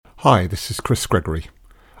Hi, this is Chris Gregory.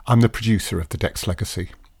 I'm the producer of The Dex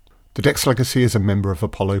Legacy. The Dex Legacy is a member of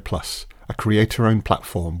Apollo Plus, a creator-owned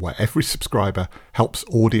platform where every subscriber helps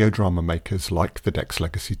audio drama makers like the Dex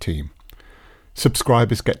Legacy team.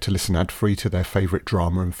 Subscribers get to listen ad-free to their favourite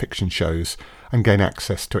drama and fiction shows and gain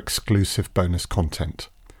access to exclusive bonus content.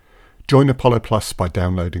 Join Apollo Plus by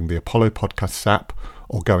downloading the Apollo Podcasts app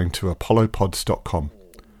or going to apollopods.com.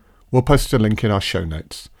 We'll post a link in our show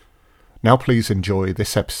notes. Now please enjoy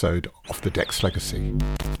this episode of The Dex Legacy.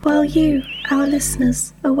 While you, our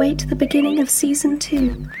listeners, await the beginning of Season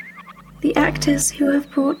 2, the actors who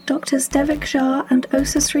have brought Doctors Devek and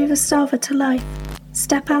Osa Srivastava to life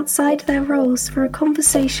step outside their roles for a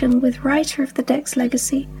conversation with writer of The Dex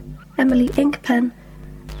Legacy, Emily Inkpen,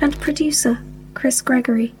 and producer, Chris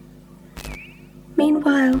Gregory.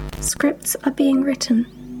 Meanwhile, scripts are being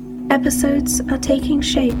written, episodes are taking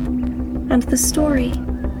shape, and the story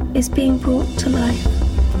is being brought to life.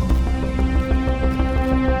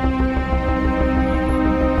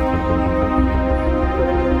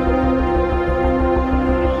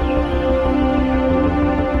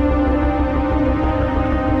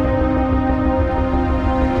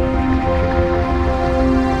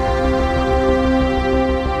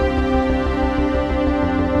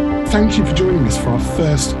 Thank you for joining us for our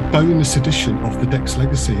first bonus edition of The Dex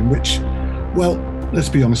Legacy, in which, well, let's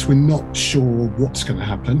be honest, we're not sure what's going to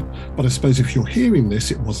happen, but I suppose if you're hearing this,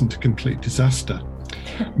 it wasn't a complete disaster.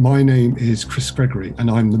 My name is Chris Gregory, and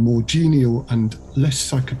I'm the more genial and less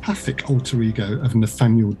psychopathic alter ego of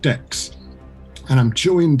Nathaniel Dex. And I'm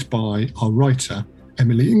joined by our writer,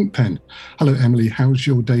 Emily Inkpen. Hello, Emily. How's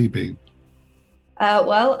your day been?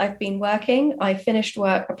 Well, I've been working. I finished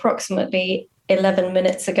work approximately 11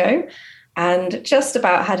 minutes ago and just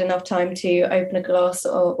about had enough time to open a glass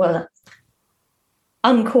or, well,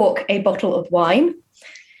 uncork a bottle of wine.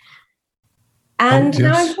 And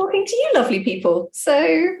Now I'm talking to you lovely people.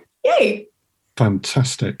 So, yay.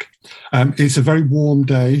 Fantastic. It's a very warm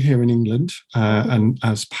day here in England. And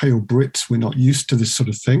as pale Brits, we're not used to this sort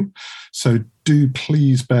of thing. So do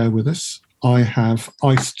please bear with us. I have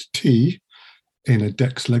iced tea in a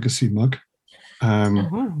Dex Legacy mug,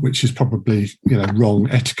 which is probably, wrong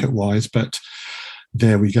etiquette-wise, but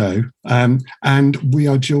there we go. And we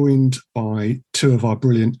are joined by two of our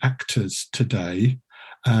brilliant actors today.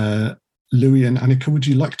 Lewie and Annika, would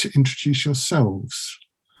you like to introduce yourselves?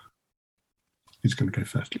 Who's going to go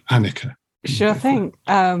first? Annika. Sure thing.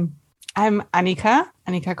 I'm Annika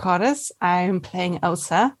Kordes. I'm playing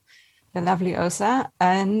Osa, the lovely Osa.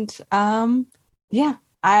 And I'm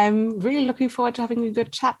really looking forward to having a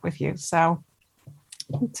good chat with you. So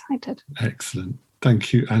I'm excited. Excellent.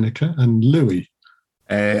 Thank you, Annika. And Lewie.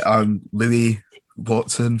 I'm Lewie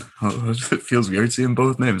Watson. It feels weird saying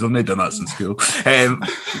both names. I've not done that since school.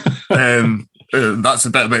 That's a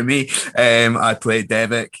bit about me. I play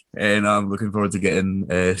Devek, and I'm looking forward to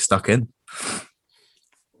getting stuck in.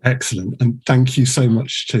 Excellent. And thank you so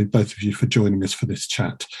much to both of you for joining us for this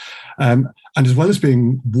chat. And as well as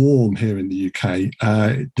being warm here in the UK,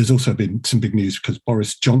 there's also been some big news because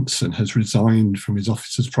Boris Johnson has resigned from his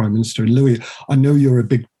office as Prime Minister. And Lewie, I know you're a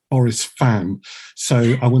big Boris fan,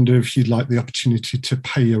 so I wonder if you'd like the opportunity to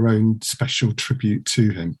pay your own special tribute to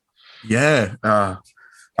him. Yeah.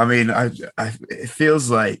 It feels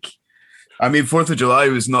like, 4th of July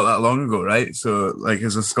was not that long ago, right? So, like,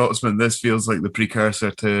 as a Scotsman, this feels like the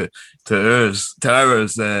precursor to ours.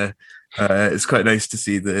 It's quite nice to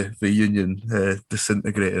see the union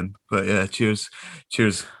disintegrating. But yeah, cheers,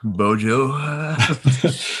 Bojo.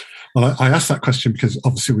 Well, I asked that question because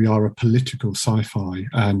obviously we are a political sci-fi,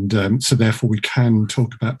 and so therefore we can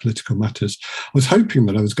talk about political matters. I was hoping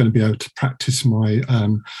that I was going to be able to practice my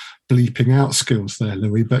bleeping out skills there,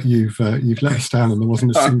 Lewie, but you've let us down, and there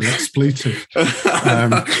wasn't a single expletive.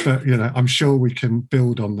 But I'm sure we can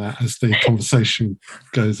build on that as the conversation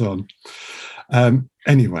goes on.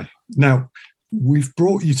 Anyway, now we've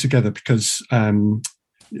brought you together because,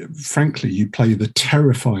 frankly, you play the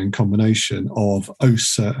terrifying combination of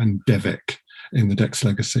Osa and Devek in the Dex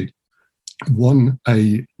Legacy. One,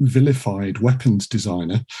 a vilified weapons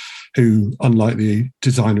designer who, unlike the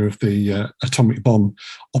designer of the atomic bomb,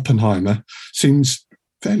 Oppenheimer, seems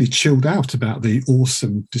fairly chilled out about the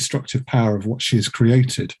awesome destructive power of what she has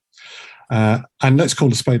created. And let's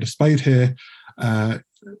call a spade here.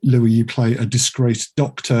 Lewie, you play a disgraced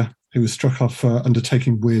doctor who was struck off for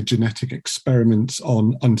undertaking weird genetic experiments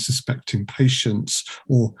on unsuspecting patients,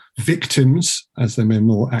 or victims, as they may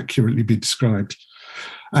more accurately be described.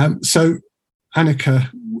 So, Annika,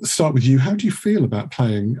 start with you. How do you feel about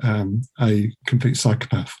playing a complete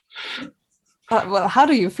psychopath? Well, how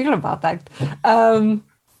do you feel about that?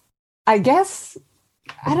 I guess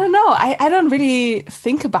I don't know. I don't really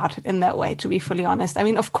think about it in that way, to be fully honest. I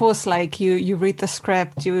mean, of course, like you read the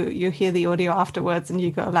script, you hear the audio afterwards, and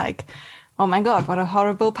you go like, "Oh my God, what a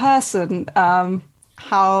horrible person!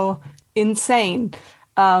 How insane!"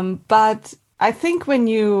 But I think when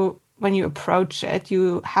you approach it,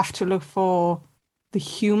 you have to look for the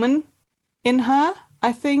human in her,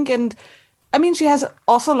 I think. And I mean, she has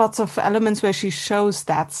also lots of elements where she shows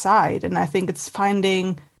that side, and I think it's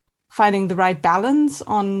finding the right balance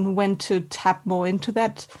on when to tap more into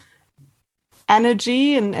that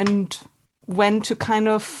energy and when to kind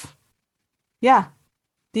of,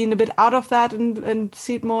 lean a bit out of that and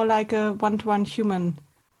see it more like a one-to-one human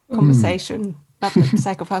conversation. Not that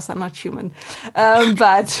psychopaths are not human.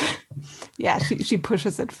 But yeah, she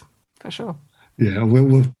pushes it for sure. Yeah,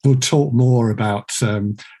 we'll talk more about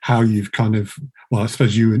how you've kind of, well, I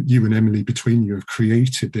suppose you and Emily between you have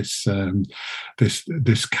created this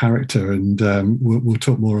this character, and we'll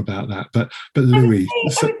talk more about that. But Lewie,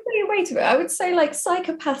 I would say like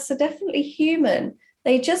psychopaths are definitely human.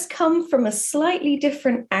 They just come from a slightly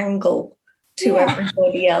different angle to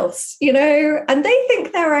everybody else, you know, and they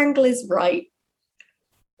think their angle is right.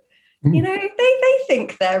 You know, they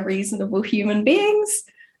think they're reasonable human beings.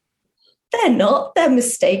 They're not. They're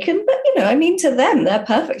mistaken. But, you know, I mean, to them, they're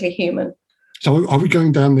perfectly human. So are we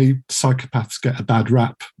going down the psychopaths get a bad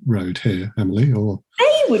rap road here, Emily? Or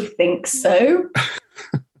they would think so.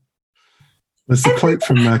 There's a quote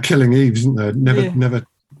from Killing Eve, isn't there? Never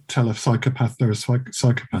tell a psychopath they're a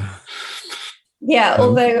psychopath. Yeah,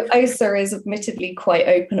 although Osa is admittedly quite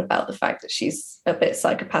open about the fact that she's a bit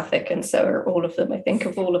psychopathic, and so are all of them. I think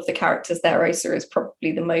of all of the characters there, Osa is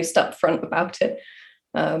probably the most upfront about it.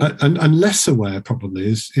 And less aware probably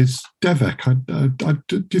is Devek.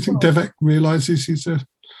 Do you think Devek realises he's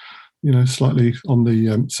slightly on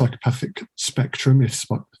the psychopathic spectrum?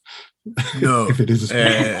 No, if it is a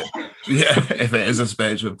spectrum. If it is a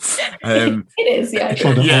spectrum, it is. Yeah, it's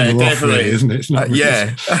definitely, really, isn't it? It's not really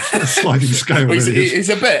a sliding scale. He is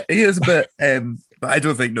a bit. But I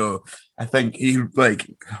don't think no. I think he I'm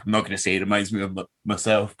not going to say he reminds me of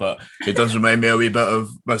myself, but it does remind me a wee bit of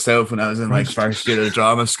myself when I was in first year of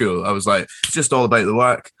drama school. I was like, it's just all about the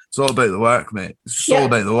work. It's all about the work, mate. It's just all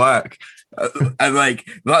about the work. And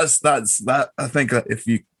that's that. I think that if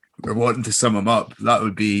you were wanting to sum him up, that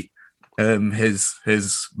would be his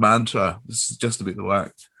mantra. This is just about the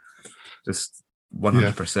work. Just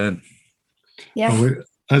 100%. Yeah. Well,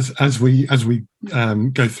 as we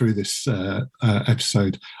go through this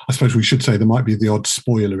episode, I suppose we should say there might be the odd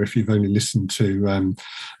spoiler if you've only listened to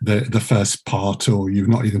the first part or you've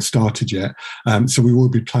not even started yet. So we will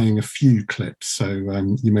be playing a few clips. So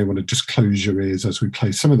you may want to just close your ears as we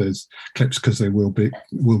play some of those clips because they will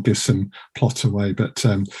give some plot away. But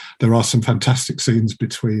there are some fantastic scenes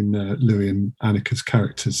between Lewie and Annika's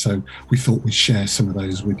characters. So we thought we'd share some of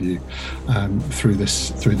those with you through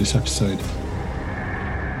this episode.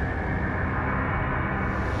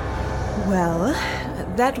 Well,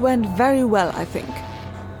 that went very well, I think.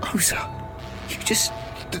 Osa, you just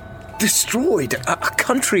destroyed a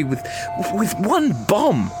country with one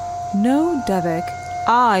bomb. No, Devek,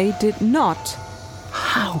 I did not.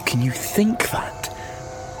 How can you think that?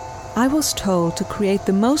 I was told to create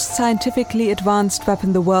the most scientifically advanced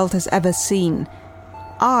weapon the world has ever seen.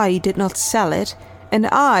 I did not sell it, and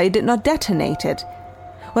I did not detonate it.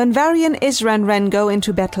 When Varian Isran Ren go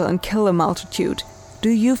into battle and kill a multitude, do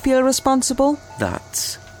you feel responsible?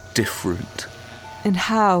 That's different. And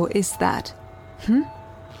how is that?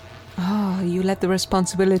 Oh, you let the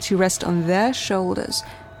responsibility rest on their shoulders.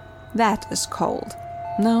 That is cold.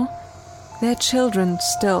 No, they're children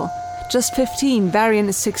still. Just 15, Varian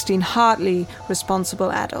is 16, hardly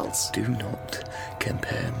responsible adults. Do not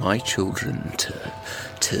compare my children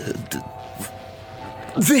to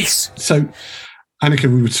this. So, Annika,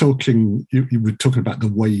 you were talking about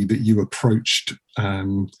the way that you approached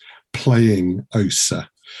playing Osa,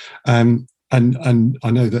 and I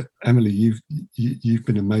know that Emily, you've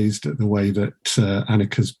been amazed at the way that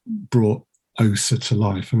Annika's brought Osa to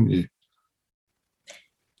life, haven't you?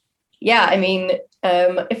 Yeah, I mean,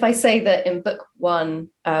 if I say that in book one,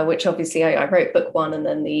 which obviously I wrote book one, and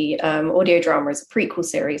then the audio drama is a prequel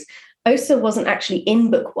series, Osa wasn't actually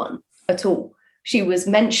in book one at all. She was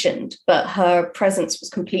mentioned, but her presence was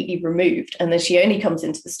completely removed. And then she only comes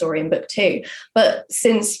into the story in book two. But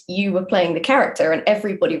since you were playing the character and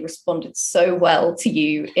everybody responded so well to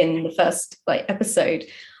you in the first episode,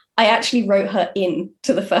 I actually wrote her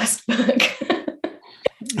into the first book.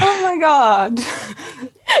 Oh my God.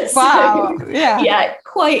 Wow. So, yeah,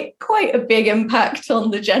 quite a big impact on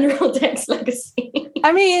the general Dex legacy.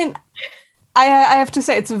 I mean, I have to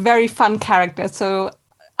say it's a very fun character, so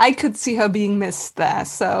I could see her being missed there.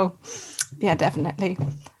 So yeah, definitely.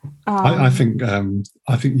 I think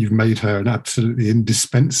you've made her an absolutely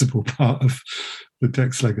indispensable part of the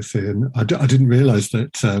Dex legacy, and I didn't realise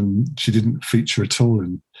that she didn't feature at all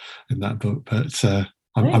in that book, but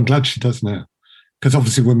I'm glad she does now, because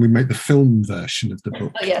obviously when we make the film version of the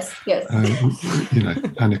book, yes,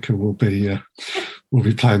 Annika will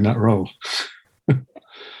be playing that role.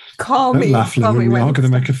 Call Don't me. laugh, Call Lewie. me We when are it's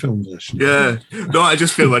going to done. make a film version. Yeah. No, I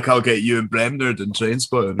just feel like I'll get Ewan Bremner in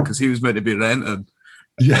Trainspotting because he was meant to be rented.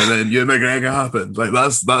 Yeah. And then Ewan McGregor happened. Like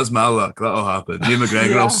that's my luck. That'll happen. Ewan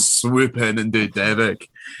McGregor will swoop in and do Devek.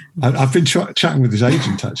 I've been chatting with his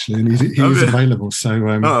agent actually, and he's available. So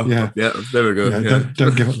yeah, there we go. Yeah.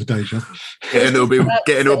 Don't give up the day job.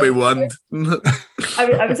 Getting Obi-Wan.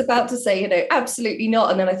 I was about to say, absolutely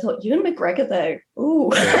not, and then I thought Ewan McGregor though.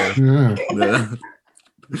 Ooh. Yeah.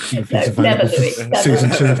 If it's available for season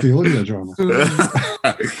 2 of the audio drama.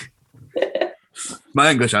 My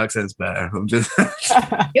English accent's better. I'm just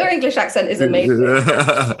Your English accent is amazing.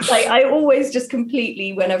 Like I always just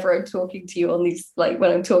completely, whenever I'm talking to you on these, like when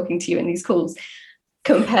I'm talking to you in these calls,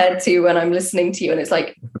 compared to when I'm listening to you, and it's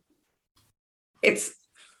like it's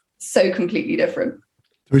so completely different.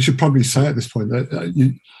 We should probably say at this point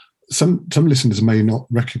that some listeners may not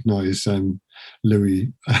recognise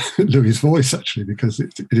Louie's voice actually, because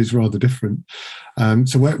it is rather different.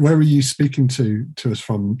 So where are you speaking to us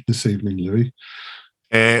from this evening, Lewie?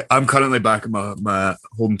 I'm currently back in my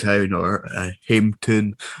hometown, or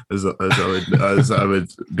Hametune, as I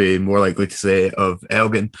would be more likely to say, of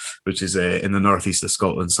Elgin, which is in the northeast of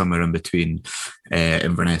Scotland, somewhere in between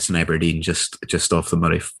Inverness and Aberdeen, just off the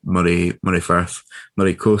Murray Firth,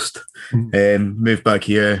 Murray coast. Moved back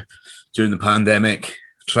here during the pandemic.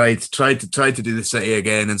 Tried to do the city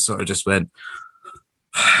again, and sort of just went,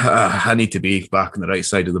 I need to be back on the right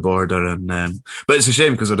side of the border. And but it's a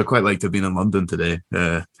shame because I'd have quite liked to have been in London today,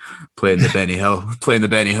 playing the Benny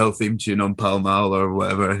Hill theme tune on Pall Mall or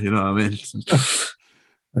whatever. You know what I mean?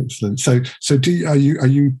 Excellent. So are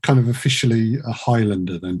you kind of officially a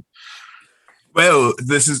Highlander then? Well,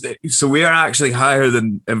 we are actually higher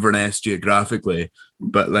than Inverness geographically,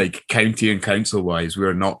 but like county and council wise,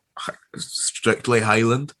 we're not strictly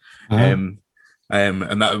Highland. And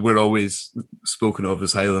that we're always spoken of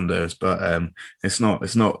as Highlanders, but it's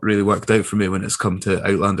not really worked out for me when it's come to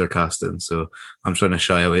Outlander casting. So I'm trying to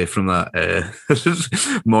shy away from that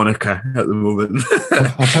moniker at the moment.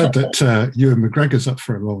 I've heard that Ewan McGregor's up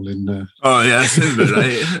for a role in. Oh yeah, sounds about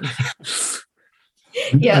right.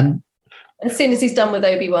 Yeah, as soon as he's done with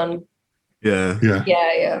Obi-Wan. Yeah.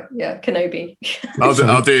 Kenobi. I'll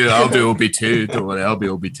do Obi-2. Don't worry, I'll be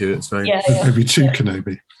Obi-2. It's fine. Yeah. Obi-2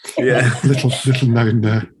 Kenobi. Yeah. little known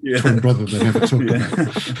twin brother they never talk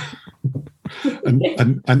about.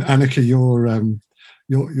 And Annika, you're I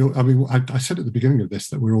mean, I said at the beginning of this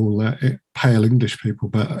that we're all pale English people,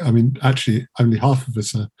 but I mean, actually, only half of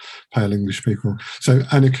us are pale English people. So,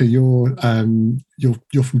 Annika,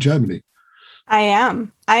 you're from Germany. I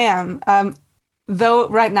am. Though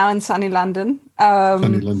right now in sunny London.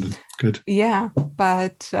 Sunny London, good. Yeah,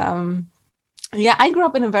 but I grew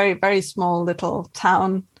up in a very, very small little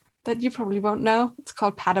town that you probably won't know. It's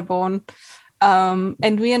called Paderborn.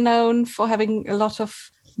 And we are known for having a lot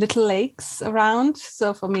of little lakes around.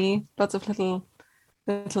 So for me, lots of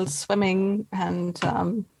little swimming and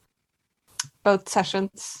boat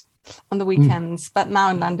sessions on the weekends, but now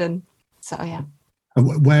in London. So yeah.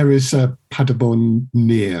 And where is Paderborn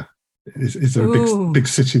near? Is there a big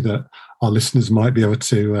city that our listeners might be able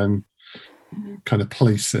to kind of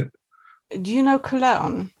place it? Do you know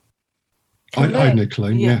Cologne? I know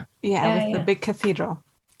Cologne, yeah. With the big cathedral.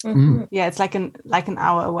 Mm. Yeah, it's like an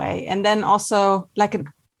hour away, and then also like an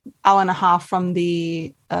hour and a half from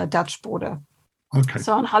the Dutch border. Okay.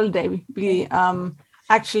 So on holiday, we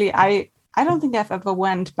actually I don't think I've ever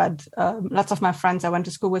went, but lots of my friends I went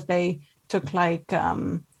to school with, they took like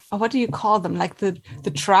what do you call them? Like the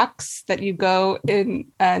trucks that you go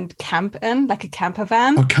in and camp in, like a camper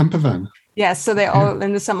van. Oh, camper van. Yeah, so they all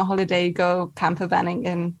in the summer holiday go camper vanning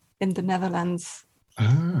in the Netherlands.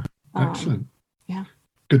 Ah, excellent. Yeah.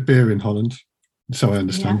 Good beer in Holland, so I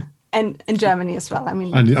understand. Yeah. And in Germany as well. I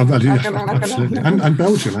mean, absolutely. And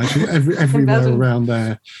Belgium, actually. Everywhere around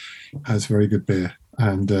there has very good beer.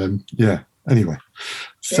 And anyway.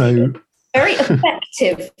 So very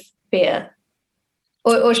effective beer.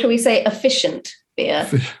 Or shall we say efficient beer?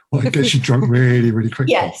 Well, it gets you drunk really, really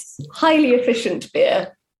quickly. Yes, highly efficient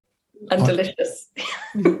beer and delicious.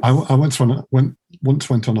 I once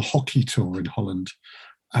went on a hockey tour in Holland,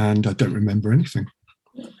 and I don't remember anything.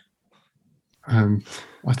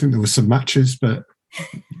 I think there were some matches, but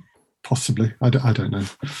possibly. I don't know.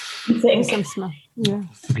 Some smell. Yeah.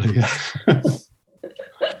 Possibly, yeah.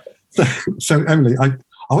 So Emily, I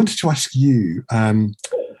wanted to ask you,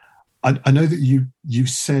 I know that you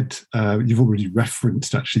said, you've already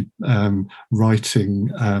referenced actually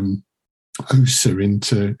writing Osa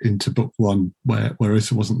into book one, where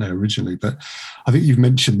Osa wasn't there originally, but I think you've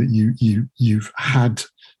mentioned that you've had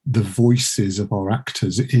the voices of our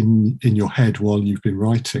actors in your head while you've been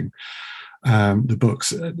writing the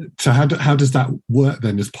books. So how does that work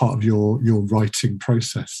then as part of your writing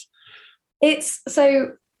process? It's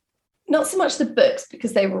so not so much the books,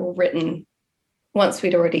 because they were all written once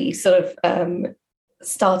we'd already sort of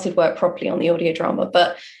started work properly on the audio drama,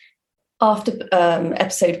 but after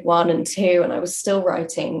episode 1 and 2, and I was still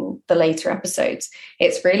writing the later episodes,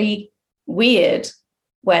 it's really weird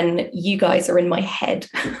when you guys are in my head,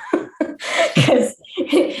 because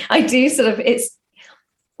I do sort of, it's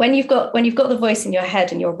when you've got the voice in your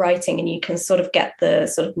head and you're writing, and you can sort of get the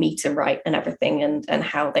sort of meter right and everything, and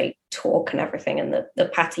how they talk and everything, and the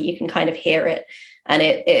patter, you can kind of hear it, and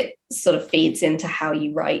it sort of feeds into how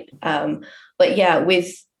you write. But yeah,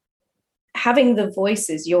 with having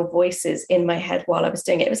your voices in my head while I was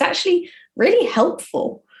doing it, it was actually really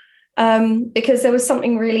helpful, because there was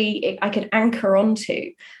something really I could anchor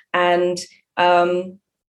onto. And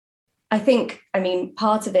I think,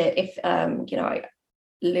 part of it, if,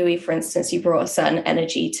 Lewie, for instance, you brought a certain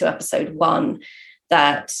energy to episode 1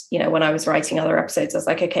 that, when I was writing other episodes, I was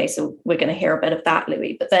like, okay, so we're going to hear a bit of that,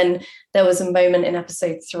 Lewie. But then there was a moment in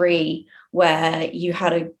episode 3 where you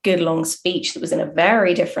had a good long speech that was in a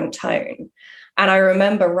very different tone. And I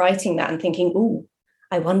remember writing that and thinking, ooh,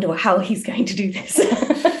 I wonder how he's going to do this.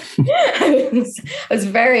 I was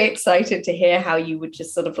very excited to hear how you would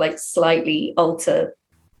just sort of like slightly alter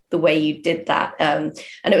the way you did that. And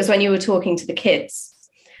it was when you were talking to the kids.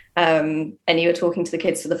 And you were talking to the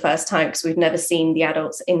kids for the first time, because we've never seen the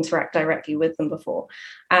adults interact directly with them before.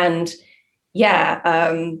 And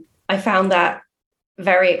I found that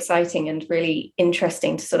very exciting and really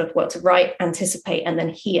interesting to sort of what to write, anticipate, and then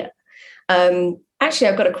hear. Actually,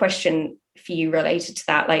 I've got a question for you related to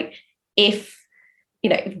that. Like,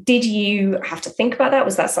 did you have to think about that?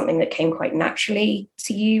 Was that something that came quite naturally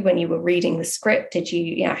to you when you were reading the script? Did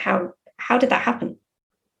you, how did that happen?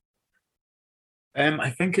 I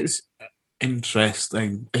think it's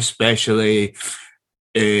interesting, especially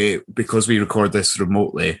because we record this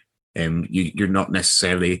remotely. You're not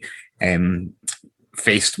necessarily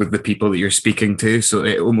faced with the people that you're speaking to, so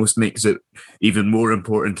it almost makes it even more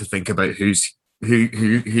important to think about who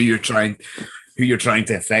you're trying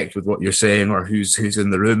to affect with what you're saying, or who's in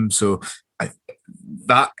the room. So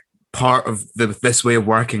that part of this way of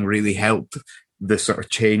working really helped the sort of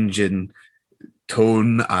change in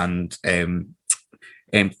tone and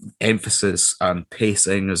emphasis and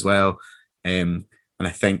pacing as well. And I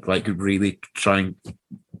think like really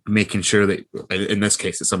making sure that in this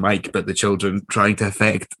case it's a mic, but the children trying to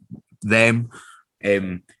affect them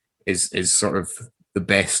is sort of the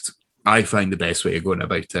best. I find the best way of going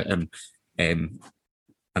about it,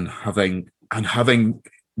 and having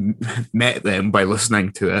met them by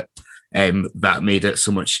listening to it, that made it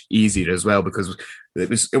so much easier as well, because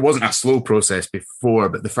it wasn't a slow process before,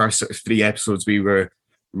 but the first sort of 3 episodes we were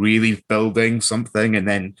really building something, and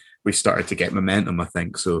then we started to get momentum, I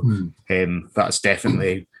think. So that's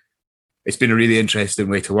definitely, it's been a really interesting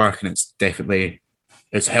way to work, and it's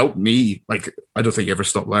helped me. Like, I don't think I ever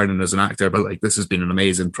stopped learning as an actor, but like this has been an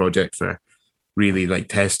amazing project for really like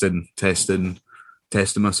testing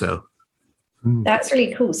myself. That's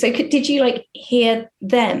really cool. So did you like hear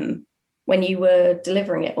them when you were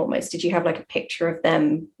delivering it almost? Did you have like a picture of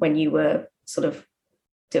them when you were sort of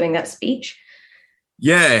doing that speech?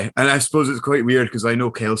 Yeah, and I suppose it's quite weird because I know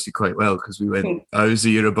Kelsey quite well, because I was a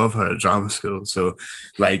year above her at drama school. So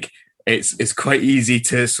like it's quite easy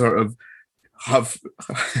to sort of have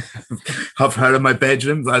her in my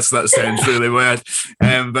bedroom. That sounds really weird.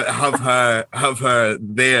 But have her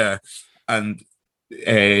there, and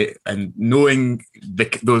knowing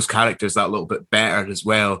those characters that little bit better as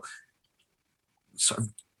well, sort of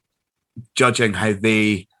judging how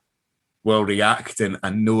they will react, and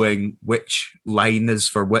knowing which line is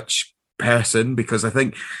for which person, because I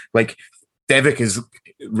think like Devek's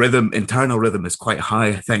internal rhythm is quite high,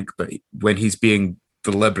 I think, but when he's being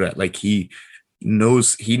deliberate, like he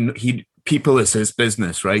knows he people is his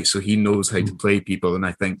business, right? So he knows how to play people, and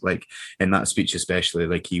I think like in that speech especially,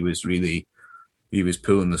 like he was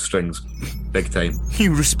pulling the strings big time.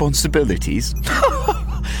 New responsibilities?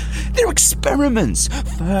 They're experiments,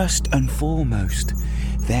 first and foremost.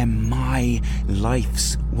 They're my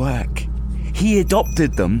life's work. He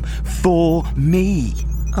adopted them for me.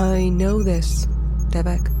 I know this,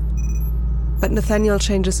 Devek. But Nathaniel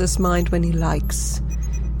changes his mind when he likes.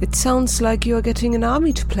 It sounds like you're getting an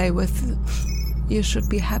army to play with. You should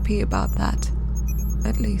be happy about that.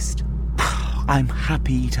 At least. I'm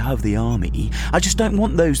happy to have the army. I just don't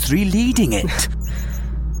want those three leading it.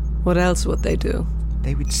 What else would they do?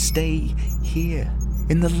 They would stay here,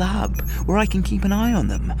 in the lab, where I can keep an eye on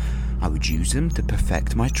them. I would use them to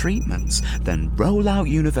perfect my treatments, then roll out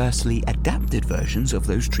universally adapted versions of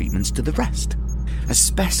those treatments to the rest. As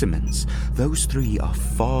specimens, those three are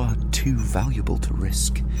far too valuable to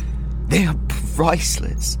risk. They are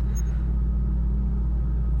priceless.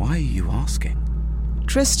 Why are you asking?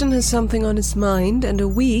 Tristan has something on his mind, and a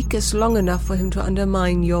week is long enough for him to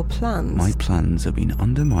undermine your plans. My plans have been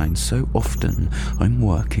undermined so often, I'm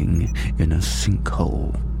working in a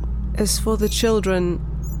sinkhole. As for the children,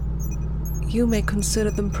 you may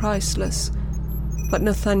consider them priceless, but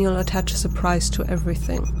Nathaniel attaches a price to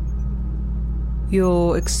everything.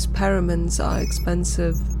 Your experiments are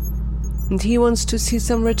expensive, and he wants to see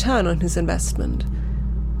some return on his investment.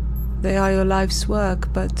 They are your life's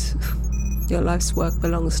work, but your life's work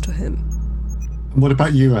belongs to him. And what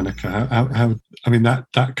about you, Annika? How I mean,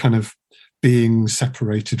 that kind of being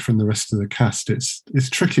separated from the rest of the cast, it's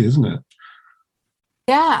tricky, isn't it?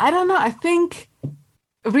 Yeah, I don't know. I think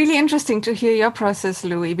really interesting to hear your process,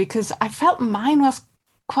 Lewie, because I felt mine was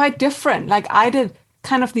quite different. Like I did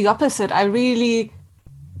kind of the opposite. I really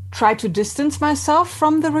tried to distance myself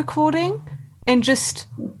from the recording and just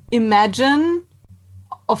imagine,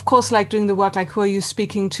 of course, like doing the work, like who are you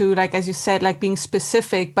speaking to, like as you said, like being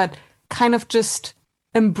specific, but kind of just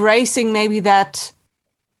embracing maybe that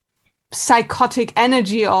psychotic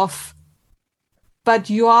energy of,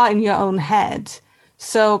 but you are in your own head.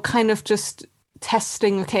 So kind of just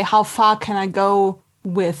testing, okay, how far can I go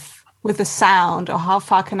with a sound, or how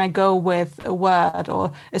far can I go with a word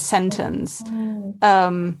or a sentence?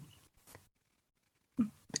 I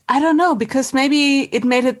don't know, because maybe it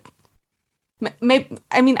made it,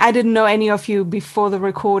 I mean, I didn't know any of you before the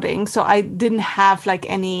recording, so I didn't have like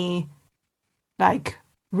any like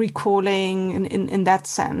recalling in that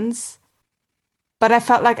sense. But I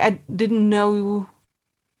felt like I didn't know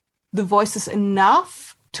the voices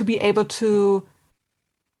enough to be able to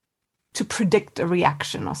predict a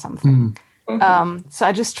reaction or something. So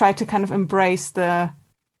I just tried to kind of embrace the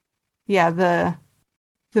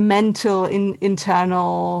mental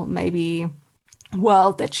internal maybe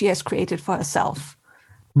world that she has created for herself.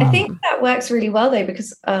 I think that works really well though,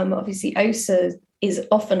 because obviously Osa is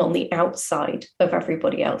often on the outside of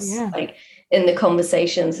everybody else. Like in the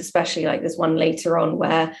conversations, especially like there's one later on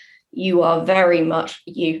where you are very much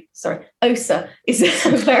Osa is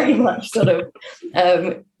very much sort of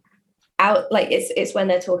out, like it's when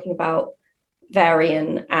they're talking about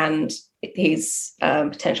Varian and his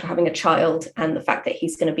potential having a child and the fact that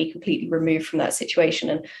he's going to be completely removed from that situation,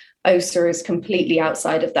 and Osa is completely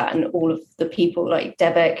outside of that, and all of the people like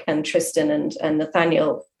Devek and Tristan and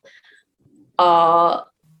Nathaniel are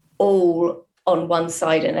all on one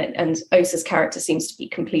side in it, and Osa's character seems to be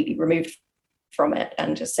completely removed from it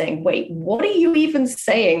and just saying, wait, what are you even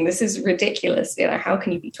saying? This is ridiculous. You know, how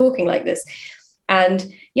can you be talking like this?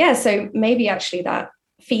 And yeah, so maybe actually that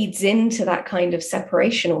feeds into that kind of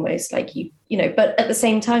separation almost, like you know, but at the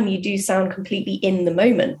same time you do sound completely in the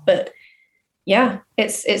moment. But yeah,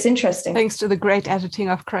 it's interesting. Thanks to the great editing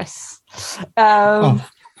of Chris. But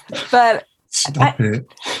stop it.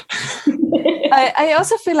 I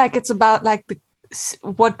also feel like it's about like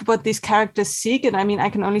what these characters seek, and I mean I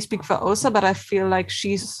can only speak for Osa, but I feel like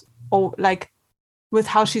she's like with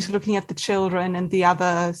how she's looking at the children and the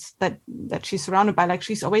others that she's surrounded by, like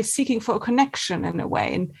she's always seeking for a connection in a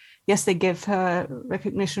way. And yes, they give her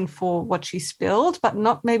recognition for what she's built, but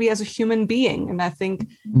not maybe as a human being. And I think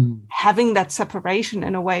having that separation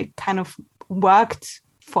in a way kind of worked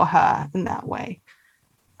for her in that way.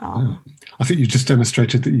 I think you just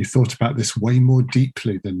demonstrated that you thought about this way more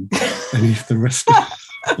deeply than any of the rest of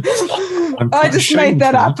I just made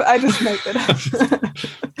that up. No,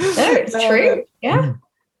 it's true. Yeah,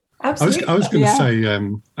 absolutely. I was going to say,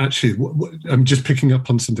 actually, I'm just picking up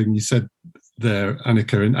on something you said there,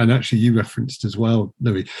 Annika, and actually you referenced as well,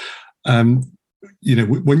 Lewie. You know,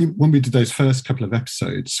 when we did those first couple of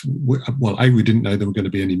episodes, we didn't know there were going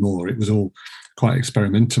to be any more. It was all quite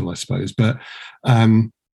experimental, I suppose. But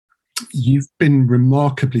you've been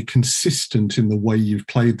remarkably consistent in the way you've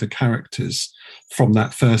played the characters from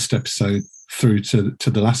that first episode through to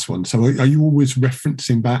the last one. So are you always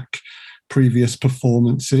referencing back previous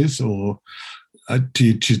performances, or do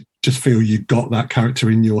you just feel you got that character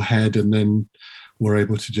in your head and then were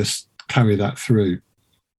able to just carry that through?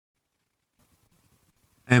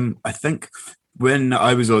 I think when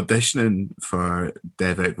I was auditioning for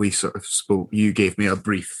Devek, we sort of spoke. You gave me a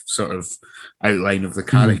brief sort of outline of the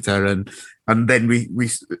character, and then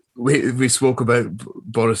we spoke about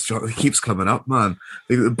Boris Johnson. It keeps coming up, man.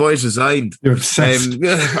 The boy's resigned. You're obsessed.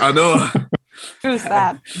 I know. Who's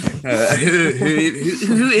that?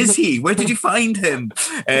 Who is he? Where did you find him?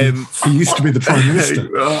 He used to be the Prime Minister.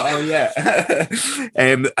 Oh yeah.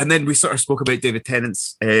 And then we sort of spoke about David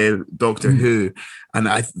Tennant's Doctor Who, and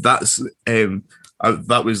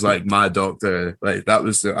that was like my doctor. Like I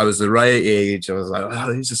was the right age. I was like,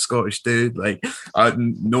 oh, he's a Scottish dude. Like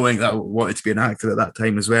knowing that I wanted to be an actor at that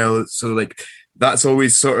time as well. So like that's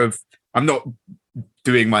always sort of, I'm not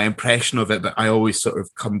doing my impression of it, but I always sort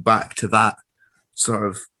of come back to that sort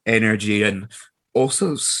of energy, and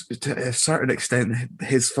also to a certain extent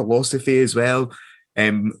his philosophy as well.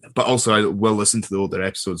 But also I will listen to the older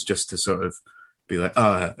episodes just to sort of be like,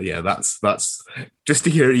 yeah, that's just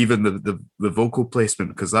to hear even the vocal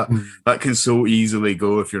placement, because that can so easily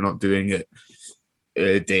go if you're not doing it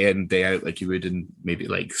day in, day out like you would in maybe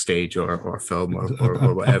like stage or film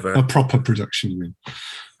or whatever. A proper production, you mean?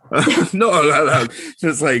 No,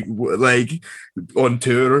 just like on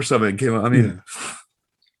tour or something. Came out. I mean, yeah.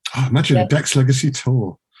 Oh, imagine a Dex Legacy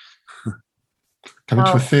tour coming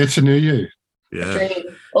to a theatre near you. Yeah,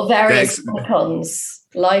 or various icons,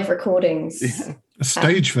 live recordings. Yeah. A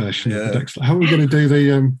stage version of the Dex. How are we going to do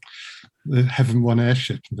the Heaven One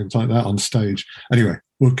airship and things like that on stage? Anyway,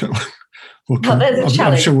 we'll come.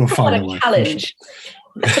 I'm sure we'll find a way. Challenge.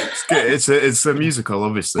 It's good. It's a musical,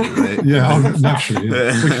 obviously, right? Yeah, naturally.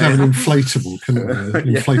 Yeah. We can have an inflatable, couldn't we?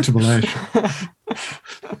 Inflatable airship.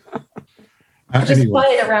 Just anyway.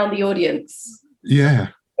 play it around the audience. Yeah.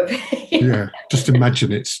 Yeah. Just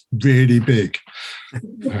imagine it's really big.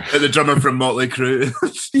 The drummer from Motley Crue.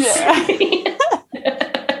 Yeah.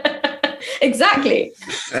 Exactly.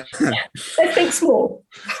 Let's think small.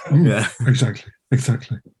 Yeah. Exactly.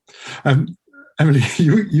 Emily,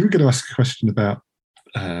 you were going to ask a question about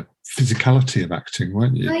physicality of acting,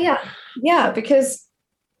 weren't you? Yeah, because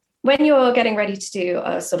when you're getting ready to do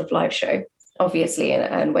a sort of live show, obviously,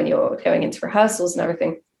 and when you're going into rehearsals and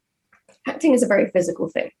everything, acting is a very physical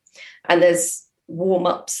thing, and there's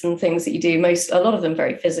warm-ups and things that you do, a lot of them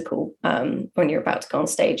very physical, when you're about to go on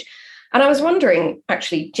stage. And I was wondering,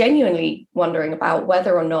 actually genuinely wondering about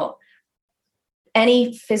whether or not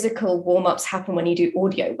any physical warm-ups happen when you do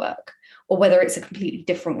audio work, or whether it's a completely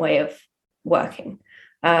different way of working.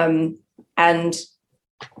 And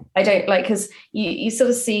I don't like, because you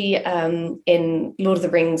sort of see in Lord of the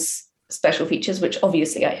Rings special features, which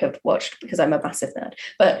obviously I have watched because I'm a massive nerd,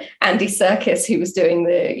 but Andy Serkis, who was doing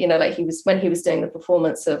when he was doing the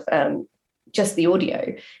performance of just the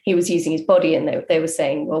audio, he was using his body, and they were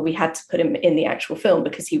saying, well, we had to put him in the actual film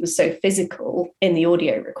because he was so physical in the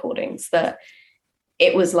audio recordings that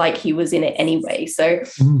it was like he was in it anyway. So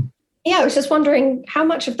yeah, I was just wondering, how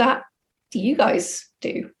much of that do you guys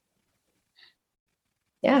do?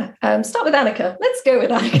 Yeah, start with Annika. Let's go with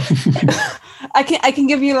Annika. I can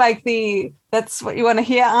give you like that's what you want to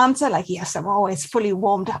hear answer. Like, yes, I'm always fully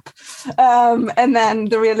warmed up. And then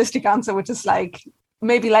the realistic answer, which is like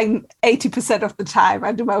maybe like 80% of the time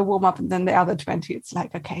I do my warm up, and then the other 20, it's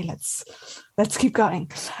like, okay, let's keep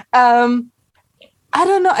going. I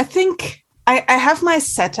don't know. I think I have my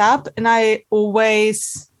setup, and I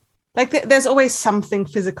always like there's always something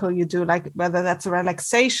physical you do, like whether that's a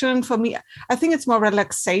relaxation. For me, I think it's more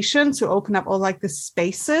relaxation to open up all like the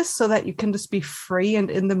spaces so that you can just be free and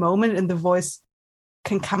in the moment, and the voice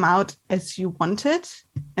can come out as you want it,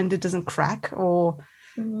 and it doesn't crack, or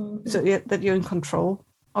so that you're in control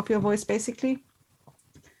of your voice, basically.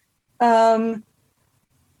 But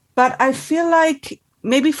I feel like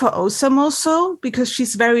maybe for Osa more so, because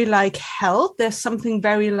she's very like held. There's something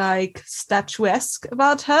very like statuesque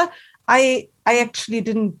about her. I actually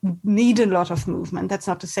didn't need a lot of movement. That's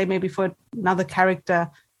not to say maybe for another character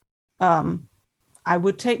I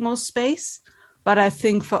would take more space. But I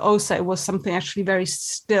think for Osa it was something actually very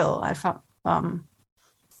still, I found.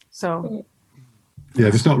 So yeah,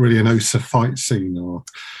 there's not really an Osa fight scene or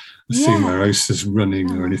a scene where Osa's running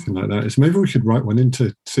or anything like that. So maybe we should write one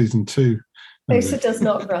into season 2. Osa does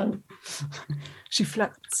not run. She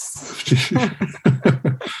floats.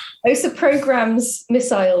 Osa programs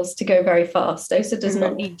missiles to go very fast. Osa does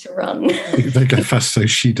not need to run. They go fast so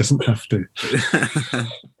she doesn't have to.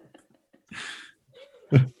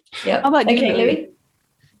 Yeah. How about you,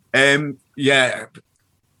 Lewie? Yeah,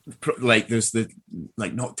 like there's the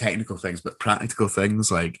like not technical things but practical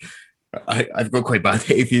things, like I've got quite bad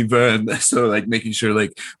hay fever, and so like making sure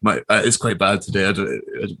like my it's quite bad today. I'd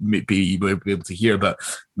maybe you won't be able to hear, but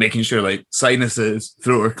making sure like sinuses,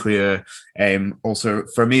 throat are clear. Also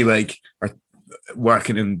for me, like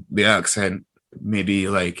working in the accent, maybe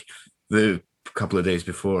like the couple of days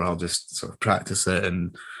before, I'll just sort of practice it,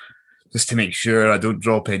 and just to make sure I don't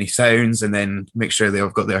drop any sounds, and then make sure that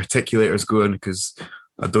I've got the articulators going, because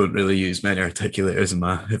I don't really use many articulators in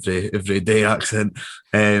my everyday accent.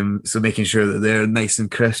 So making sure that they're nice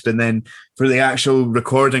and crisp. And then for the actual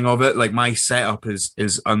recording of it, like my setup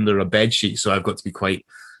is under a bed sheet, so I've got to be quite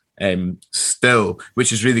still,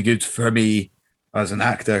 which is really good for me as an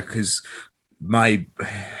actor, because my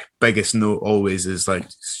biggest note always is like,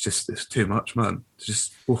 it's too much, man.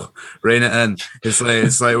 Just rein it in.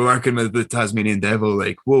 It's like working with the Tasmanian devil,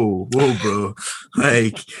 like, whoa, bro.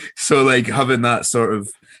 Like, so like having that sort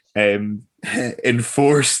of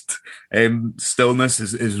enforced stillness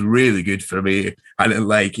is really good for me. And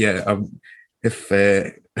like, if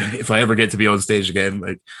I ever get to be on stage again,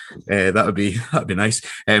 like that'd be nice.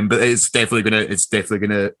 But it's definitely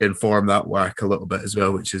gonna inform that work a little bit as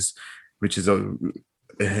well, which is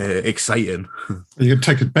exciting. You can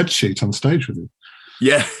take a bed sheet on stage with you.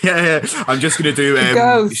 Yeah. I'm just gonna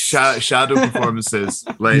do shadow performances,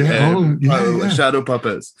 like shadow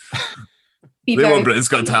puppets. They won Britain's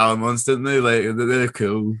Got Talent once, didn't they? Like they're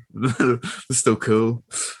cool. They're still cool.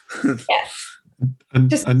 Yeah.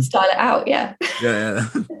 Just style it out, yeah. Yeah.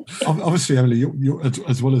 Obviously, Emily, you're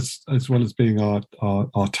as well as being our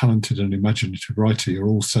talented and imaginative writer, you're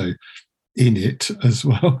also in it as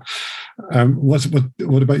well. What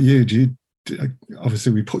about you?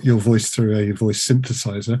 Obviously we put your voice through a voice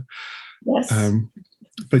synthesizer? Yes.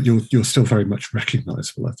 But you're still very much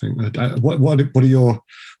recognisable, I think. What are your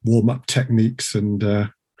warm-up techniques? And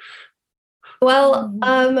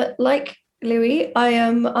like Lewie, I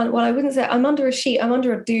am. Well, I wouldn't say I'm under a sheet. I'm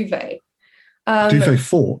under a duvet. Duvet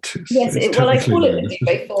fort. Yes. I call it a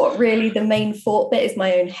duvet fort. Really, the main fort bit is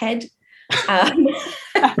my own head. So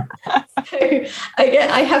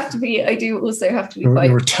I have to be. I do also have to be.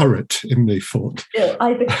 You're a turret in the fort.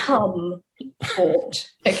 I become fort.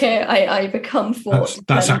 Okay, I become fort.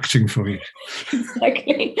 That's acting for you.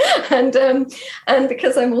 Exactly, and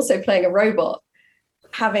because I'm also playing a robot,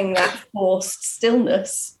 having that forced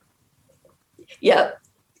stillness. Yeah,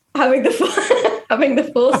 having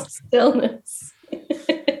the forced stillness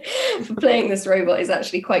for playing this robot is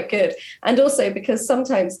actually quite good, and also because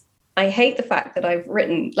sometimes I hate the fact that I've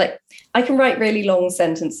written, like, I can write really long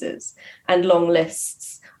sentences and long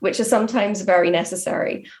lists, which are sometimes very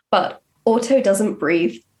necessary, but Auto doesn't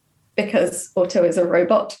breathe because Auto is a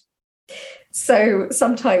robot. So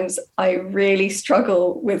sometimes I really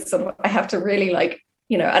struggle with I have to really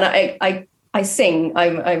and I sing,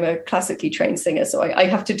 I'm a classically trained singer, so I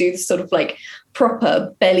have to do this sort of like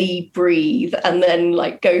proper belly breathe and then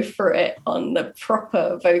like go for it on the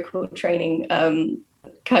proper vocal training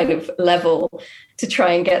kind of level to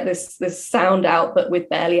try and get this sound out, but with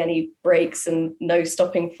barely any breaks and no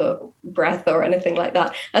stopping for breath or anything like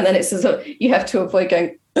that. And then it's as though you have to avoid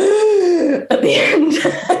going at the end.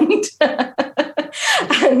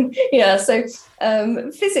 And yeah, so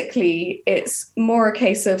physically it's more a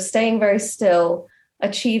case of staying very still,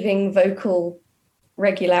 achieving vocal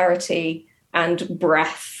regularity, and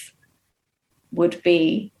breath would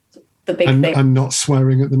be the big thing. And not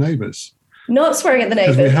swearing at the neighbours. Not swearing at the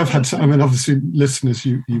neighbours. We have had some, obviously, listeners,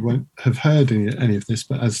 you won't have heard any of this,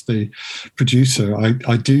 but as the producer,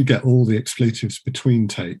 I do get all the expletives between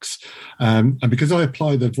takes. And because I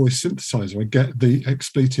apply the voice synthesizer, I get the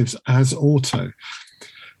expletives as auto.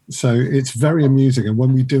 So it's very amusing. And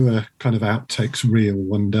when we do a kind of outtakes reel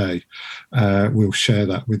one day, we'll share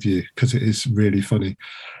that with you because it is really funny.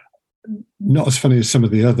 Not as funny as some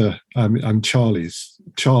of the other, Charlie's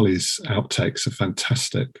outtakes are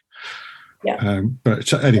fantastic. Yeah.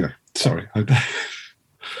 But anyway, sorry.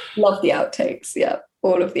 Love the outtakes. Yeah,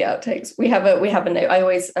 all of the outtakes. We have a note. I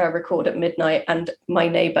always record at midnight, and my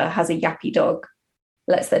neighbour has a yappy dog.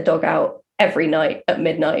 Lets their dog out every night at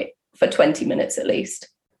midnight for 20 minutes at least,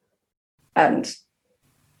 and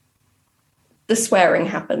the swearing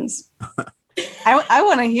happens. I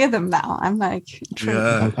want to hear them now. I'm like,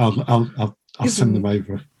 yeah. I'll send them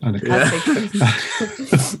over, Annika.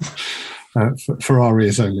 For our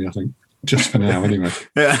ears only, I think. Just for now, anyway.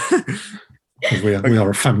 Yeah, we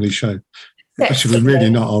are a family show. Actually, we're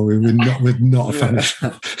really not, are we? We're not a family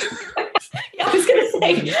show. Yeah, I was going to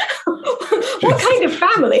say, what kind of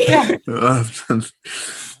family? Yeah.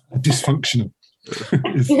 Dysfunctional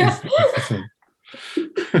is the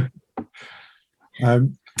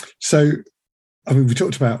thing. So, we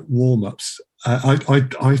talked about warm-ups.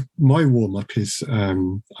 my warm up is,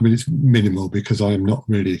 it's minimal because I am not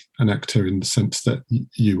really an actor in the sense that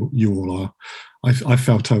you all are. I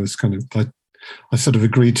felt I was I sort of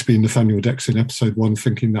agreed to be Nathaniel Dex in episode 1,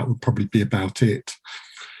 thinking that would probably be about it,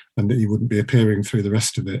 and that he wouldn't be appearing through the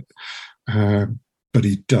rest of it. But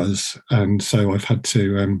he does, and so I've had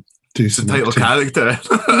to do some title acting. Character.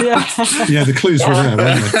 Yeah, the clues were there,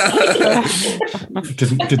 weren't they?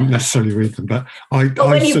 Didn't necessarily read them, but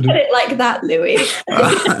when you put it like that, Lewie.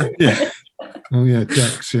 Yeah. Oh yeah,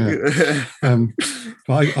 Dex. Yeah.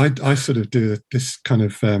 But I sort of do this kind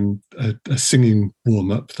of a singing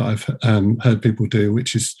warm up that I've heard people do,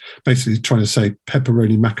 which is basically trying to say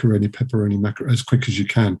pepperoni, macaroni as quick as you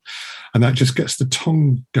can, and that just gets the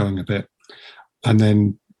tongue going a bit, and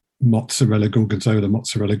then mozzarella, gorgonzola,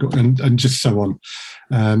 and just so on.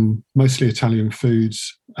 Mostly Italian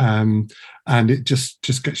foods, and it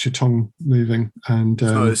just gets your tongue moving. And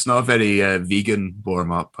so it's not a very vegan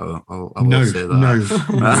warm up. I will say that. No.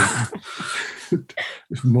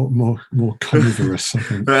 It's more carnivorous, I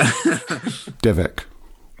think. Devek,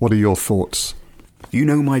 what are your thoughts? You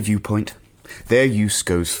know my viewpoint. Their use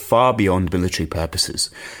goes far beyond military purposes.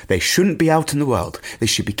 They shouldn't be out in the world. They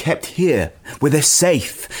should be kept here, where they're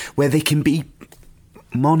safe, where they can be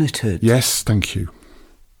monitored. Yes, thank you.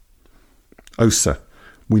 Osa,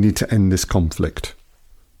 we need to end this conflict.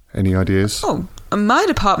 Any ideas? Oh, my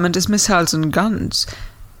department is missiles and guns.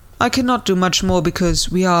 I cannot do much more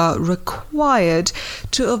because we are required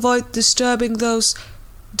to avoid disturbing those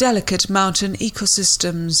delicate mountain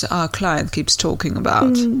ecosystems our client keeps talking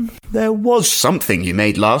about. There was something you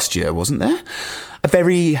made last year, wasn't there? A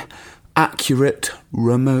very accurate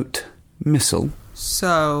remote missile.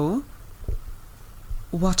 So,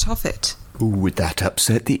 what of it? Would that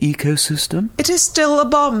upset the ecosystem? It is still a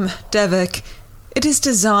bomb, Devek. It is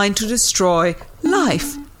designed to destroy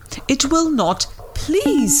life. It will not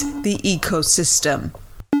please the ecosystem.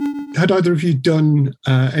 Had either of you done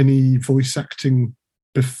any voice acting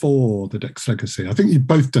before the Dex Legacy? I think you've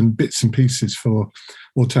both done bits and pieces for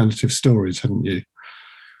alternative stories, hadn't you?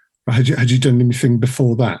 Had you done anything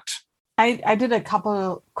before that? I did a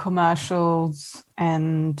couple commercials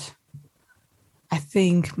and I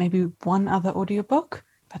think maybe one other audiobook,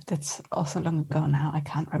 but that's also long ago now. I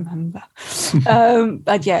can't remember.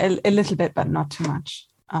 But yeah, a little bit, but not too much.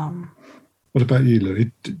 What about you,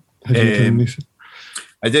 Lewie? Had you done anything?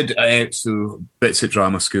 I did so bits at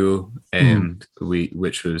drama school,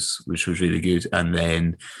 which was really good, and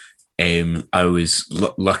then I was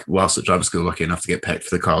whilst at drama school lucky enough to get picked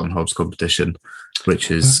for the Carlton Hobbs competition,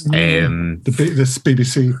 which is this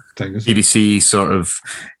BBC thing, isn't BBC it? Sort of.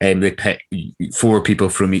 They pick 4 people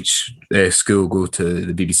from each school go to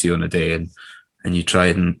the BBC on a day, and you try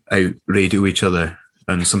and out radio each other.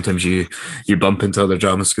 And sometimes you bump into other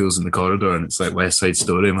drama schools in the corridor, and it's like West Side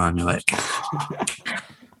Story, man. You're like,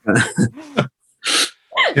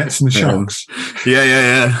 Gets in the Sharks.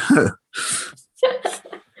 Yeah.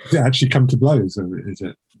 Did it actually come to blows, or is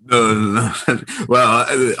it? No. Well,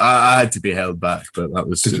 I had to be held back, but that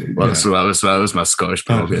was that was my Scottish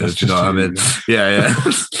prerogative. Do you know what I mean? Yeah.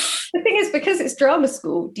 The thing is, because it's drama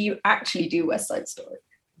school, do you actually do West Side Story?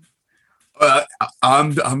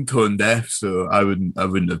 I'm tone deaf, so I wouldn't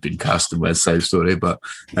have been cast in West Side Story, but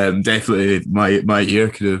definitely my ear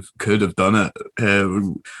could have done it.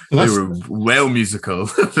 They were well musical.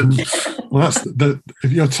 Well,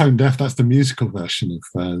 if you're tone deaf, that's the musical version of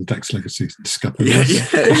the Dex Legacy Scupper. Yeah.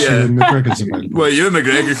 Ewan McGregor's available. Well, Ewan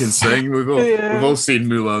McGregor can sing. We've all seen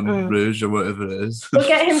Moulin Rouge or whatever it is. We'll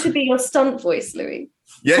get him to be your stunt voice, Lewie.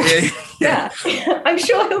 Yeah. I'm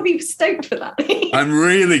sure he'll be stoked for that. I'm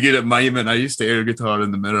really good at miming. I used to air guitar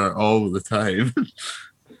in the mirror all the time.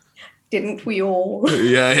 Didn't we all?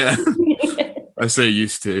 Yeah. I say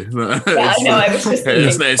used to. I know. I was just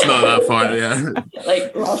thinking. It's not that far. Yeah.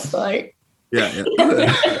 Like last night. Yeah.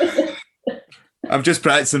 I'm just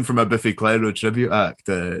practicing for my Biffy Clyro tribute act,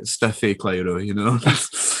 Stiffy Clyro, you know.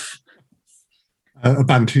 A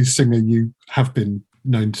band whose singer you have been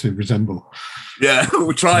known to resemble. Yeah,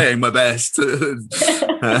 we're trying my best.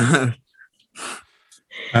 Annika,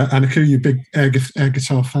 are you a big air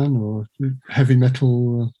guitar fan or heavy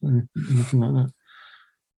metal or anything like that?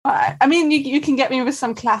 I mean, you can get me with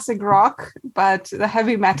some classic rock, but the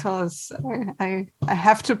heavy metal is I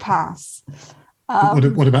have to pass.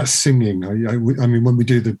 What about singing? I mean, when we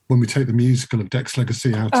take the musical of Dex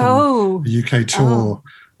Legacy out on the UK tour,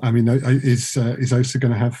 I mean, is Osa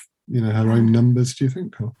going to have her own numbers? Do you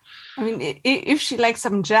think? Or? I mean, if she likes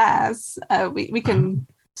some jazz, we can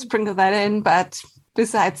sprinkle that in. But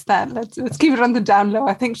besides that, let's keep it on the down low.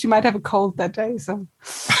 I think she might have a cold that day, so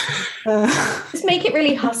just make it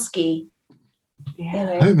really husky.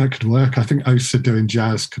 know. I think that could work. I think Osa doing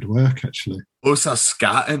jazz could work, actually. Osa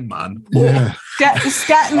scatting, man. Yeah.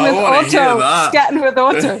 Scatting I with wanna hear Otto. that. Scatting with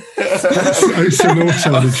Otto. Osa and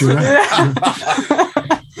Otto on a duet.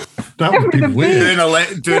 That would be With the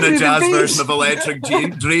weird. Doing a the jazz beach. version of Electric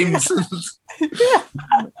Dreams.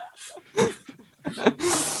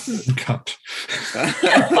 Cut.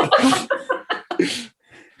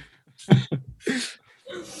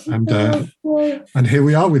 And here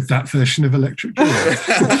we are with that version of Electric Dreams.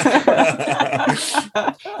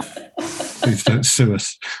 Please don't sue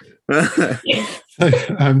us. So,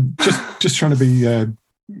 just trying to be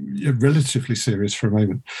relatively serious for a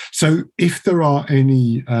moment. So, if there are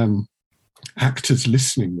any actors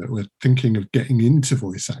listening that were thinking of getting into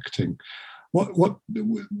voice acting, what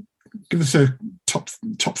give us a top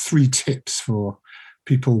 3 tips for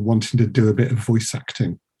people wanting to do a bit of voice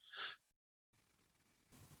acting.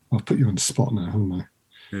 I'll put you on the spot now, haven't I?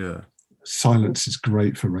 Yeah. Silence is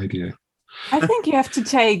great for radio. I think you have to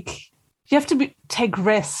take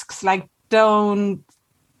risks. Like, don't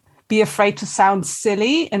be afraid to sound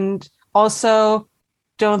silly, and also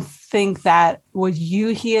don't think that what you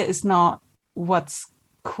hear is not what's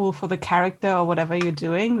cool for the character or whatever you're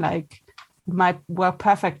doing. Like, it might work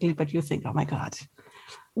perfectly, but you think, oh my God,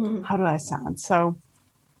 how do I sound? So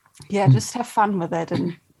yeah, just have fun with it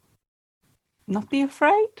and not be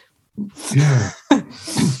afraid. Yeah.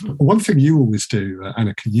 One thing you always do,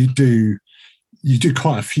 Annika, you do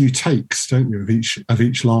quite a few takes, don't you, of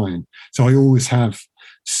each line? So I always have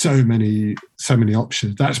so many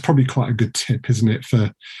options. That's probably quite a good tip, isn't it,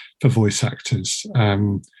 for voice actors?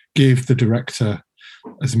 Give the director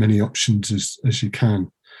as many options as you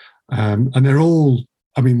can, and they're all.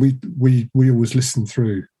 I mean, we always listen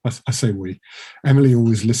through. I say we. Emily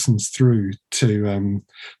always listens through to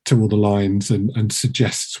all the lines and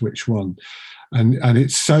suggests which one, and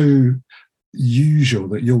it's so usual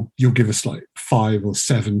that you'll give us like 5 or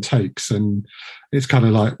 7 takes, and it's kind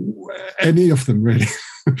of like any of them really.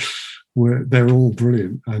 They're all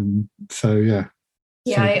brilliant, and so yeah.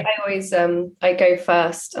 Yeah, So, I always I go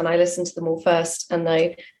first and I listen to them all first, and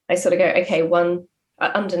I sort of go, okay, one.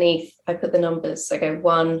 Underneath, I put the numbers. I go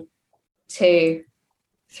 1, 2,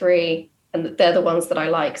 3, and they're the ones that I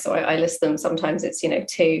like. So I list them. Sometimes it's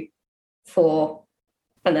 2, 4,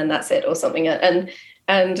 and then that's it, or something. And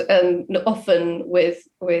often with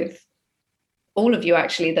all of you,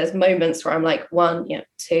 actually, there's moments where I'm like 1,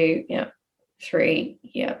 2, 3,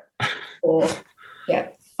 4,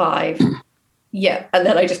 5. Yeah, and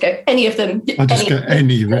then I just go, any of them. I just get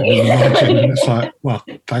any written in the margin, and it's like, well,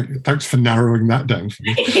 thanks for narrowing that down for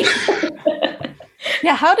me.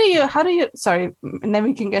 Yeah, how do you? Sorry, and then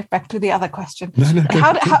we can get back to the other question. No,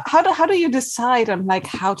 How do you decide on like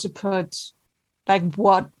how to put like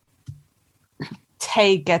what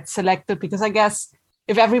take gets selected? Because I guess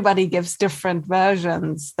if everybody gives different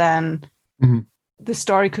versions, then the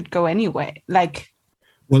story could go anyway. Like.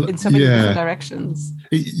 Well, in so many different directions.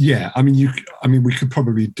 Yeah, I mean, we could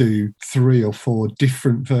probably do 3 or 4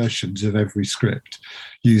 different versions of every script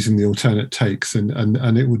using the alternate takes, and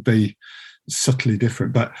it would be subtly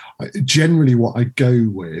different. But generally, what I go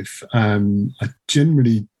with,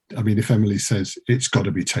 I mean, if Emily says it's got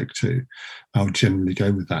to be take 2, I'll generally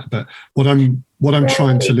go with that. But what I'm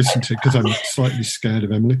trying to listen to, because I'm slightly scared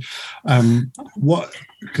of Emily,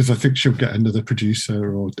 because I think she'll get another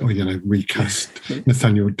producer or recast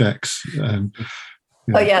Nathaniel Dex.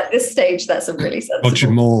 Oh yeah, at this stage, that's a really sensible.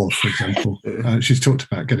 Roger Moore, for example. She's talked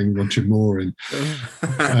about getting Roger Moore in.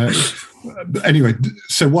 Anyway,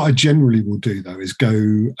 so what I generally will do though is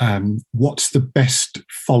go, what's the best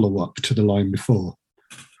follow-up to the line before?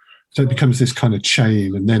 So it becomes this kind of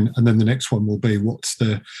chain, and then the next one will be what's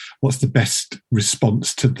the best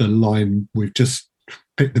response to the line we've just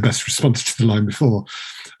picked, the best response to the line before,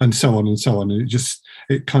 and so on and so on. And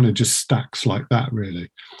it kind of just stacks like that, really.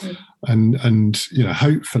 And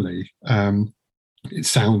hopefully it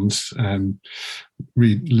sounds.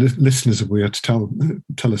 Listeners will be able to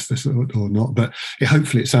tell us this or not, but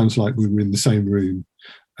hopefully it sounds like we were in the same room,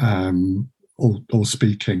 all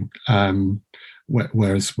speaking.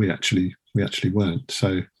 Whereas we actually weren't.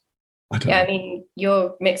 So I don't know. I mean,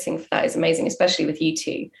 your mixing for that is amazing, especially with you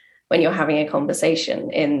two when you're having a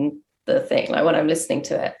conversation in the thing, like when I'm listening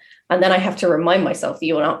to it. And then I have to remind myself that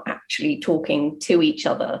you're not actually talking to each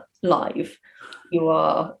other live. You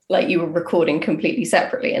are like you were recording completely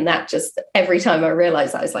separately. And that just every time I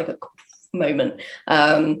realize that, it's like a moment.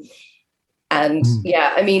 Yeah,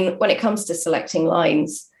 I mean, when it comes to selecting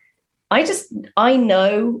lines, I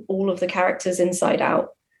know all of the characters inside out.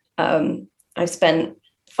 I've spent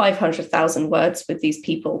 500,000 words with these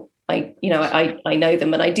people. I know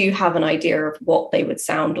them, and I do have an idea of what they would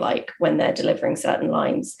sound like when they're delivering certain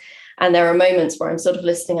lines. And there are moments where I'm sort of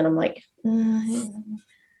listening and I'm like, and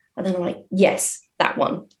then I'm like, yes, that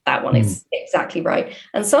one is exactly right.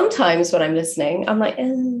 And sometimes when I'm listening, I'm like,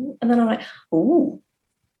 and then I'm like, ooh,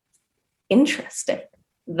 interesting.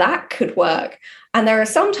 That could work. And there are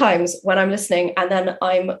some times when I'm listening and then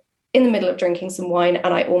I'm in the middle of drinking some wine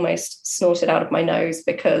and I almost snorted out of my nose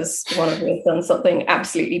because one of them has done something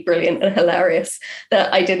absolutely brilliant and hilarious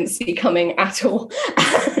that I didn't see coming at all.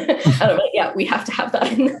 And I'm like, yeah, we have to have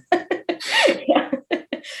that in. Yeah.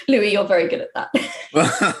 Lewie, you're very good at that.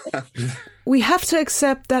 We have to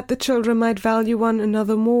accept that the children might value one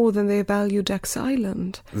another more than they value Dex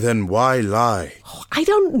Island. Then why lie? Oh, I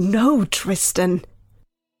don't know, Tristan.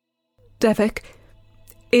 Devek,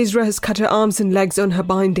 Isra has cut her arms and legs on her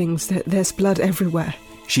bindings. There's blood everywhere.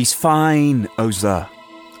 She's fine, Oza.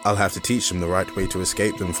 I'll have to teach them the right way to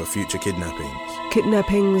escape them for future kidnappings.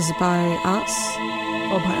 Kidnappings by us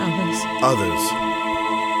or by others? Others.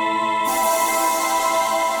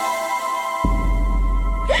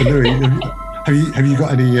 Lewie, have you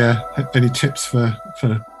got any tips for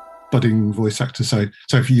budding voice actors? So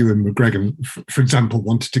if you and McGregor, for example,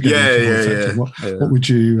 wanted to get into voice acting, what would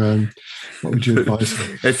you advise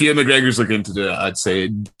them? If Ian McGregor's looking to do it, I'd say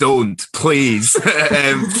don't, please.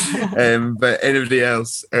 But anybody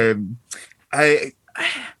else, I've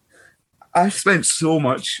spent so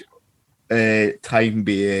much time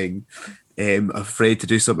being afraid to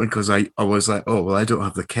do something because I was like, oh well, I don't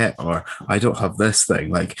have the kit, or I don't have this thing.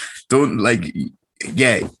 Like,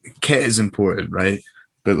 kit is important, right?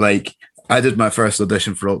 But like, I did my first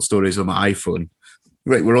audition for Alt Stories on my iPhone.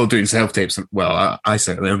 Right, we're all doing self-tapes. Well, I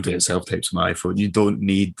certainly am doing self-tapes on my iPhone. You don't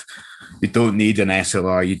need an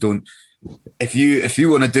SLR. You don't. If you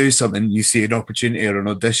want to do something, you see an opportunity or an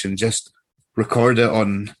audition, just record it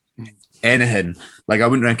on anything. Like, I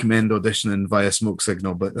wouldn't recommend auditioning via Smoke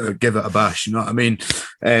Signal, but give it a bash. You know what I mean?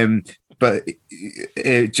 But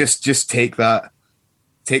just take that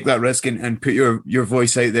risk and put your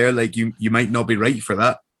voice out there. Like, you might not be right for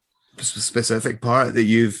that specific part that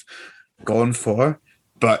you've gone for,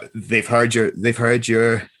 but they've heard your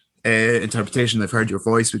interpretation. They've heard your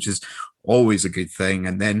voice, which is always a good thing.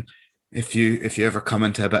 And then if you ever come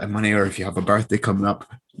into a bit of money, or if you have a birthday coming up,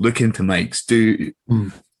 look into mics.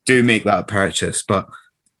 Do make that purchase, but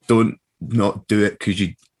don't not do it because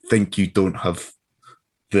you think you don't have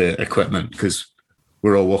the equipment, because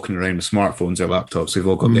we're all walking around with smartphones or laptops. We've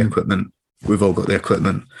all got the equipment. We've all got the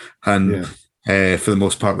equipment, and for the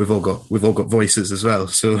most part, we've all got voices as well.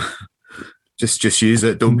 So just use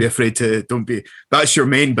it. Don't be afraid to. Don't be. That's your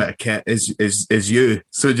main bit of kit is you.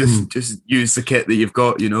 So just use the kit that you've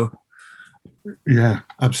got. You know. Yeah,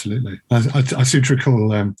 absolutely. I seem to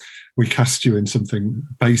recall we cast you in something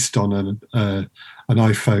based on an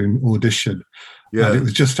iPhone audition. Yeah, and it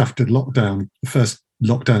was just after lockdown. The first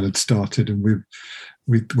lockdown had started, and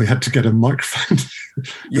we had to get a microphone.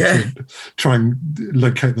 Try and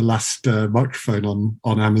locate the last microphone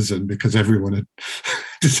on Amazon, because everyone had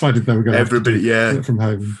decided they were going to do it from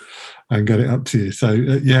home and get it up to you. So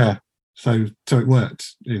so it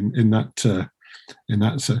worked in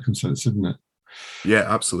that circumstance, didn't it? Yeah,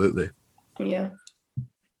 absolutely. Yeah.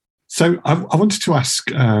 So I wanted to ask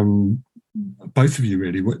both of you,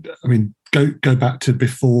 really. I mean, go back to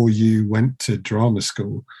before you went to drama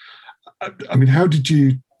school. I mean, how did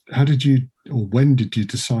you, or when did you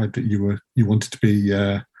decide that you wanted to be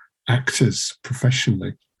actors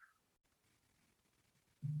professionally?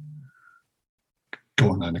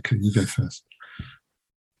 Go on, Annika, you go first.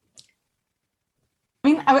 I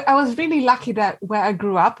mean, I was really lucky that where I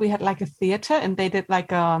grew up, we had like a theater, and they did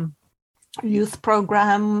like a youth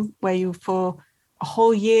program where you, for a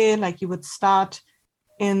whole year, like you would start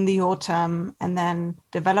in the autumn and then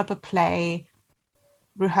develop a play,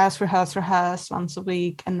 rehearse once a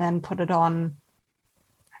week, and then put it on,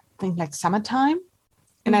 I think, like summertime.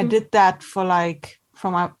 And I did that for like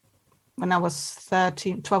when I was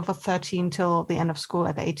 12 or 13 till the end of school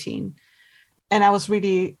at 18. And I was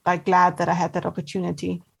really like glad that I had that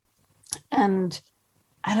opportunity. And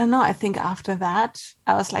I don't know, I think after that,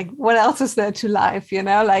 I was like, what else is there to life? You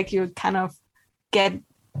know, like you kind of get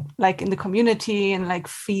like in the community and like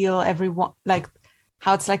feel everyone, like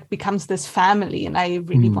how it's like becomes this family. And I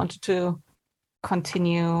really wanted to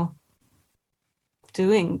continue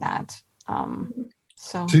doing that.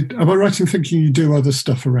 So am I right in thinking you do other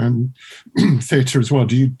stuff around theatre as well?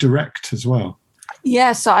 Do you direct as well?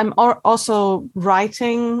 Yeah, so I'm also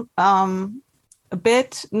writing a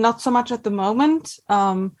bit, not so much at the moment,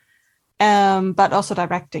 but also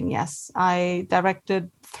directing, yes. I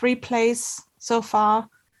directed 3 plays so far,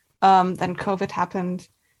 Then COVID happened.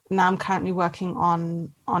 Now I'm currently working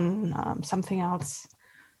on something else.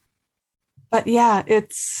 But yeah,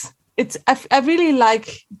 I really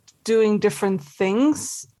like doing different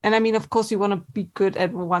things. And I mean, of course, you want to be good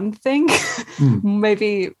at one thing,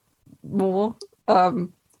 maybe more.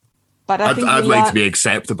 But I'd like to be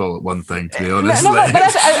acceptable at one thing, to be honest. No, but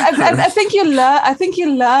I think you learn. I think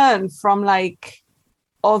you learn from like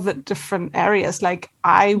all the different areas. Like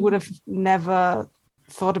I would have never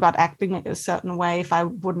thought about acting a certain way if I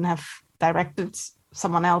wouldn't have directed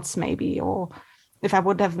someone else, maybe, or if I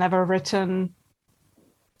would have never written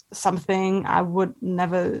something, I would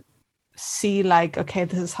never see like, okay,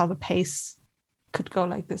 this is how the pace could go,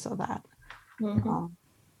 like this or that.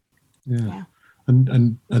 Yeah.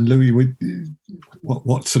 And Lewie,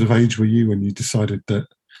 what sort of age were you when you decided that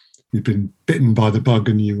you'd been bitten by the bug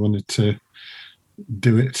and you wanted to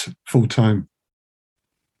do it full time?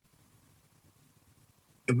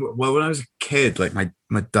 Well, when I was a kid, like my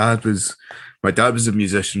dad was a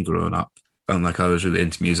musician growing up, and like I was really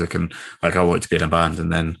into music, and like I wanted to be in a band,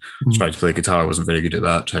 and then tried to play guitar. I wasn't very good at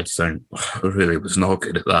that. Tried to sing. I really was not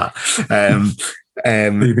good at that.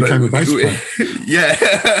 You became a bass player.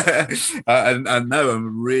 Yeah, and now I'm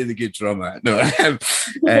a really good drummer. No,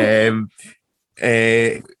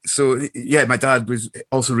 so yeah, my dad was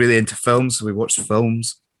also really into films, so we watched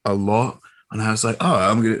films a lot. And I was like, oh,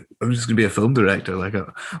 I'm just gonna be a film director. Like I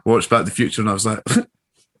watched Back to the Future, and I was like,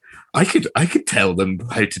 I could tell them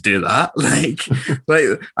how to do that. Like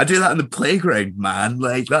I do that in the playground, man.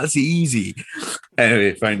 Like that's easy.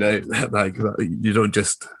 Anyway, found out that like you don't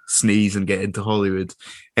just sneeze and get into Hollywood.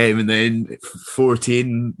 And then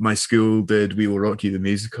 14, my school did We Will Rock You the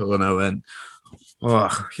musical, and I went, oh,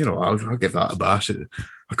 I'll give that a bash.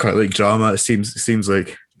 I quite like drama. It seems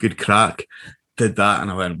like good crack. Did that,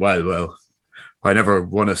 and I went, wow, well, I never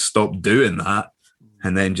want to stop doing that.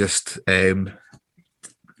 And then just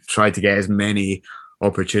tried to get as many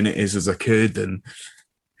opportunities as I could.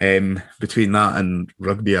 And between that and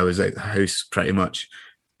rugby, I was out the house pretty much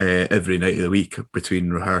every night of the week between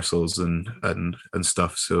rehearsals and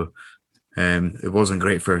stuff. So it wasn't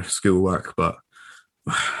great for schoolwork, but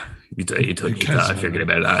you don't need that if you're going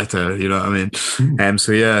to be an actor, you know what I mean?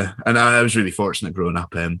 So yeah, and I was really fortunate growing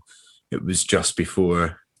up. It was just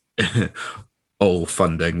before all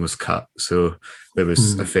funding was cut, so there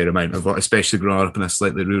was a fair amount of, especially growing up in a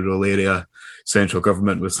slightly rural area, central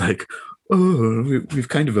government was like, oh, we've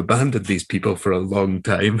kind of abandoned these people for a long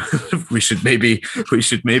time. we should maybe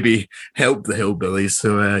help the hillbillies.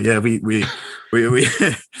 So yeah,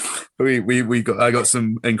 I got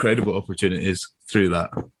some incredible opportunities through that,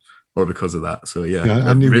 or because of that. So yeah,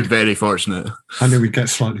 I'm very fortunate. I knew we'd get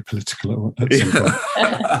slightly political at some point.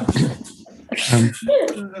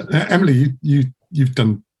 Emily, you've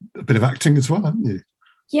done a bit of acting as well, haven't you?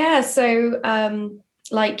 Yeah, so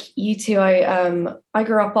like you two, I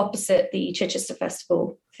grew up opposite the Chichester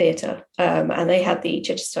Festival Theatre, and they had the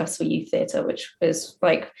Chichester Festival Youth Theatre, which was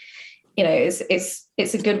like,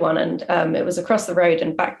 it's a good one, and it was across the road.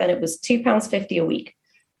 And back then, it was £2.50 a week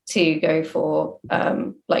to go for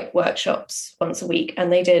like workshops once a week,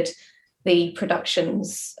 and they did the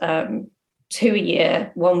productions. 2 a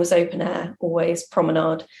year. One was open air, always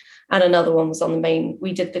promenade, and another one was on the main.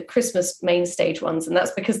 We did the Christmas main stage ones, and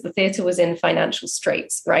that's because the theatre was in financial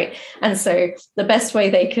straits, right? And so the best way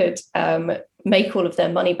they could make all of their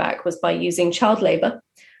money back was by using child labour.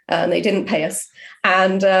 They didn't pay us,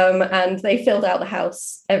 and they filled out the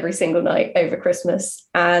house every single night over Christmas,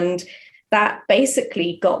 and that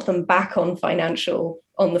basically got them back on the financial,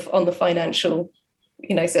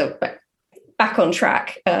 so back on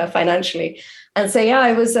track financially. And so yeah,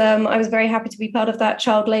 I was very happy to be part of that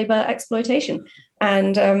child labor exploitation,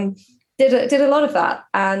 and did a lot of that.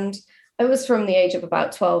 And it was from the age of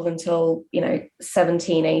about 12 until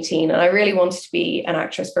 17, 18, and I really wanted to be an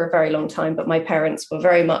actress for a very long time, but my parents were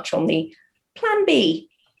very much on the plan B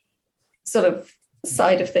sort of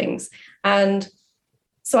side of things. And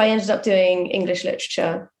so I ended up doing English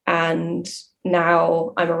literature, and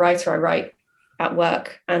now I'm a writer. I write at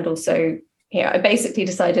work, and also here, I basically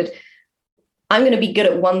decided I'm going to be good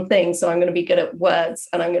at one thing. So I'm going to be good at words,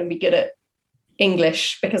 and I'm going to be good at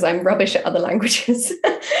English because I'm rubbish at other languages.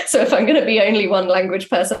 So if I'm going to be only one language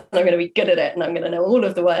person, I'm going to be good at it, and I'm going to know all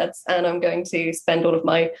of the words, and I'm going to spend all of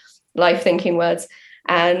my life thinking words.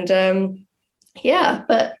 And yeah,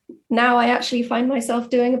 but now I actually find myself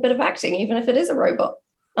doing a bit of acting, even if it is a robot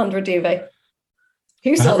under a duvet.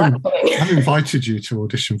 Who saw that coming? I've invited you to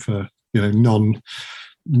audition for,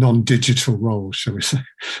 non-digital roles, shall we say?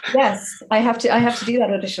 Yes, I have to do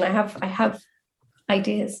that audition. I have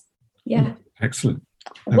ideas. Yeah. Excellent.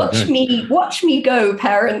 Watch me go,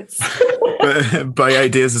 parents. But by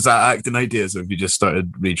ideas, is that acting ideas, or have you just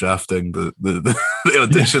started redrafting the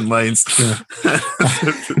audition lines?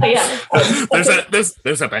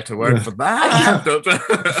 There's a better word for that.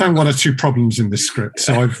 I found one or two problems in this script,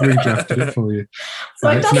 so I've redrafted it for you. So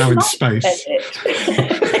it's now in space.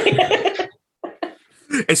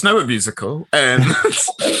 It's now a musical.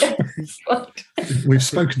 We've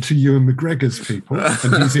spoken to Ewan McGregor's people,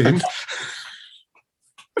 and he's in.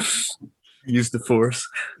 Use the force.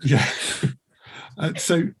 Yeah.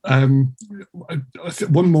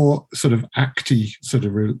 One more sort of acty sort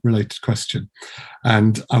of related question,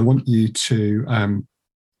 and I want you to.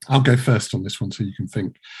 I'll go first on this one, so you can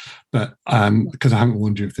think, but because I haven't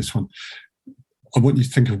warned you of this one, I want you to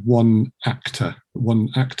think of one actor,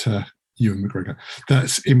 Ewan McGregor,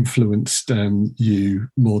 that's influenced you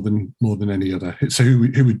more than any other. So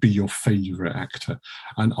who would be your favourite actor?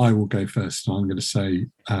 And I will go first. And I'm going to say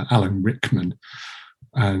Alan Rickman.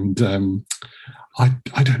 And I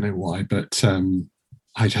don't know why, but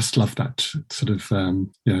I just love that sort of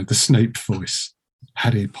the Snape voice,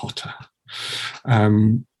 Harry Potter.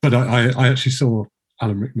 But I actually saw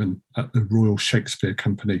Alan Rickman at the Royal Shakespeare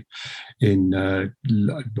Company in, I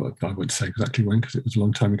won't say exactly when because it was a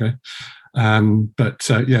long time ago. But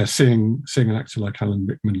seeing an actor like Alan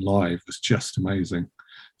Rickman live was just amazing.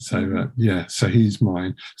 So so he's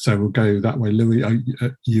mine. So we'll go that way. Lewie,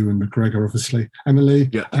 Ewan McGregor, obviously. Emily,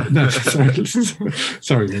 no, sorry.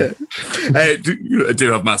 I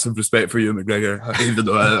do have massive respect for Ewan McGregor, even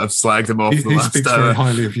though I've slagged him off the last speaks very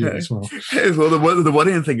highly of you as well. Well, the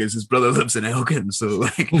worrying thing is his brother lives in Elgin, so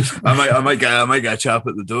like I might get a chap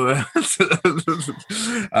at the door,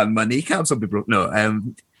 and my kneecaps will be broke. No,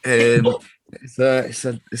 it's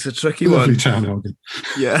a tricky Lovely one. Town, Elgin.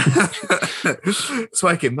 Yeah, that's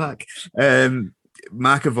why I came back.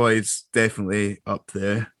 McAvoy's definitely up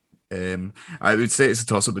there. I would say it's a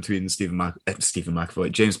toss-up between James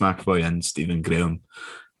McAvoy and Stephen Graham.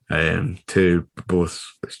 Two both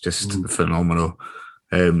just phenomenal.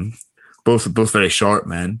 Both very short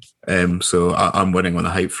men. So I'm winning on the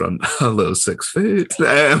height front, a little 6 foot.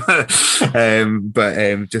 But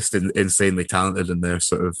just insanely talented in their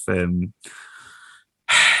sort of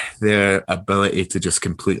their ability to just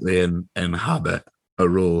completely inhabit a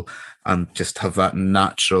role and just have that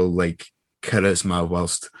natural like charisma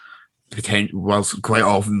whilst quite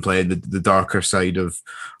often playing the darker side of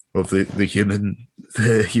the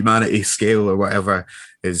humanity scale or whatever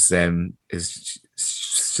is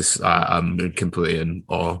just I'm completely in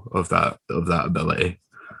awe of that ability.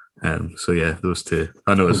 So yeah, those two.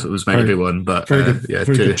 I know it was meant to be one, but very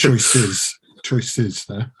good choices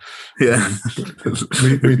there. Yeah.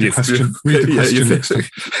 Read the question. Read the question next time.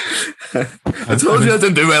 I told you I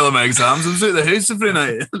didn't do well on my exams. I was at the house every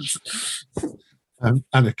night.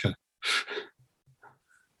 Annika.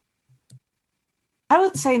 I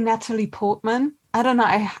would say Natalie Portman. I don't know.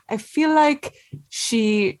 I feel like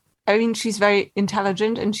she's very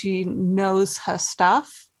intelligent and she knows her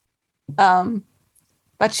stuff. But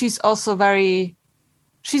she's also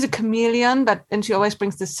she's a chameleon, and she always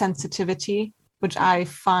brings this sensitivity, which I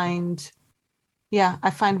find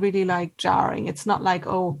really like jarring. It's not like,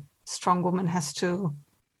 strong woman has to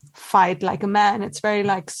fight like a man. It's very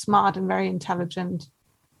like smart and very intelligent.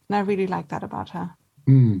 And I really like that about her.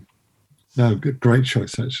 No, great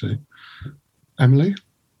choice, actually. Emily?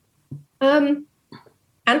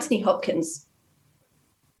 Anthony Hopkins.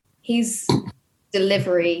 His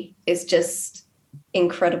delivery is just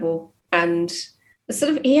incredible. And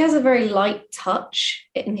he has a very light touch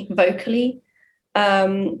vocally,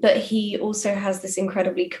 but he also has this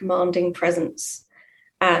incredibly commanding presence.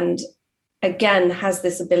 And again, has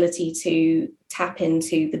this ability to tap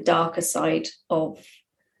into the darker side of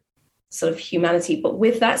sort of humanity, but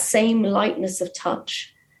with that same lightness of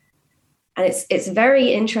touch. And it's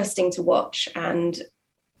very interesting to watch and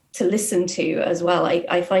to listen to as well.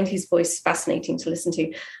 I find his voice fascinating to listen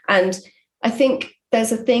to. And I think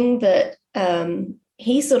there's a thing that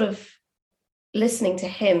he sort of, listening to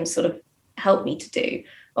him sort of helped me to do.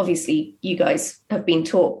 Obviously, you guys have been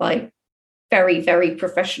taught by very, very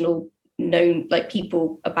professional, known like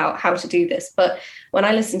people about how to do this. But when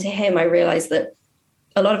I listen to him, I realized that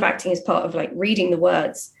a lot of acting is part of like reading the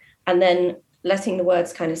words and then letting the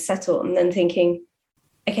words kind of settle and then thinking,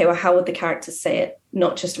 okay, well, how would the characters say it?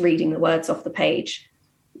 Not just reading the words off the page.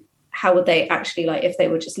 How would they actually, like, if they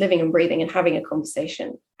were just living and breathing and having a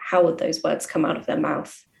conversation, how would those words come out of their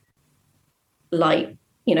mouth? Like,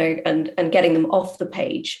 and getting them off the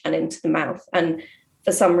page and into the mouth. And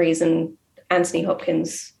for some reason, Anthony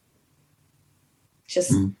Hopkins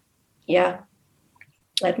just, led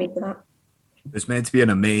me to that. There's meant to be an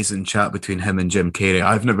amazing chat between him and Jim Carrey.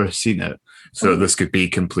 I've never seen it, so this could be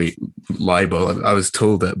complete libel. I was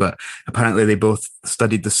told it, but apparently they both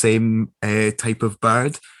studied the same type of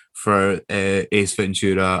bird for Ace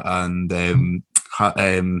Ventura and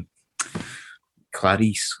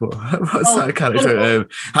Clarice. What's that character?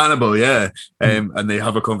 Hannibal, yeah. And they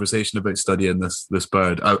have a conversation about studying this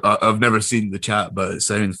bird. I've never seen the chat, but it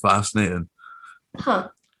sounds fascinating. Huh.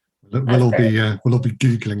 We'll all be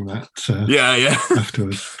googling that.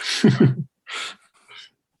 Afterwards.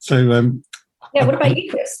 So. What about you,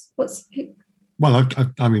 Chris? Well,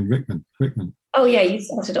 I mean Rickman. Oh yeah, you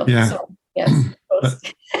started off. Yeah. Sorry. Yes. Of course.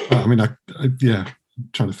 I mean, I'm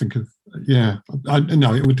trying to think of. Yeah,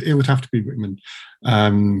 no, it would have to be Rickman.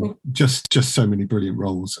 Just so many brilliant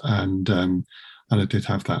roles, and I did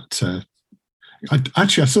have that. I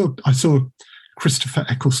saw Christopher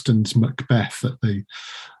Eccleston's Macbeth at the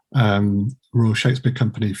Royal Shakespeare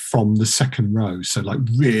Company from the second row, so like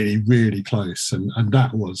really, really close, and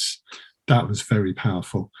that was very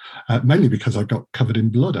powerful. Mainly because I got covered in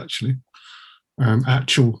blood, actually.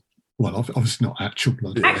 Well, obviously not actual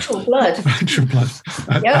blood. Actual blood. Actual blood.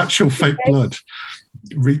 Actual fake blood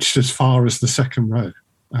reached as far as the second row.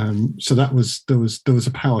 So there was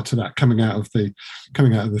a power to that coming out of the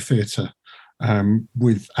theatre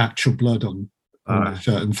with actual blood on my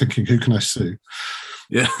shirt and thinking, who can I sue?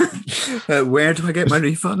 Yeah. Where do I get my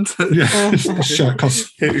refund? Yeah, the shirt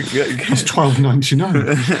costs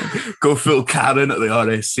 $12.99. Go full Karen at the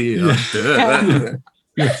RSC. Yeah. Do it.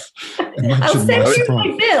 Yes. I'll send you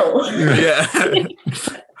my bill. Yeah.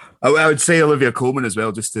 I would say Olivia Colman as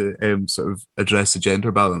well, just to sort of address the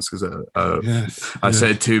gender balance, because I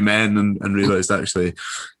said two men and realised actually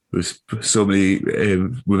there's so many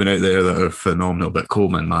women out there that are phenomenal, but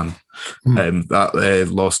Colman, man, that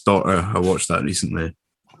Lost Daughter, I watched that recently.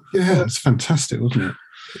 Yeah, it's fantastic, wasn't it?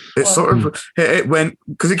 It's sort of, it went,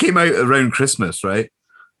 because it came out around Christmas, right?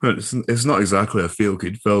 Well, it's not exactly a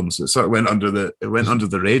feel-good film, so it sort of went under the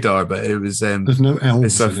radar. But it was there's no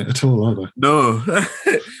elves in it at all, are there? No,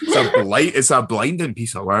 it's a blinding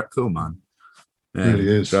piece of work, though, man. Yeah, it really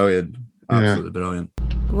is brilliant, absolutely brilliant.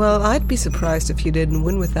 Well, I'd be surprised if you didn't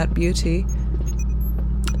win with that beauty.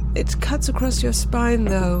 It cuts across your spine,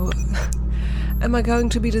 though. Am I going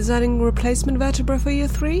to be designing replacement vertebra for year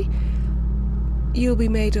 3? You'll be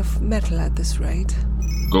made of metal at this rate.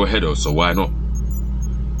 Go ahead, Osa. Why not?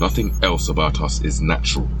 Nothing else about us is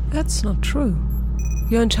natural. That's not true.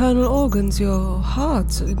 Your internal organs, your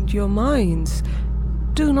hearts, and your minds.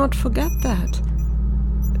 Do not forget that.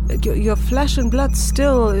 Your flesh and blood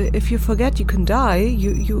still, if you forget you can die,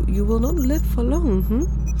 you will not live for long,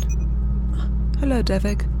 Hello,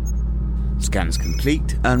 Devek. Scans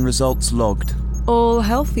complete and results logged. All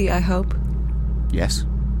healthy, I hope. Yes,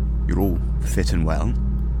 you're all fit and well.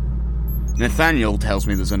 Nathaniel tells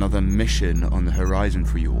me there's another mission on the horizon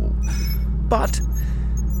for you all. But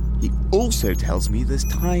he also tells me there's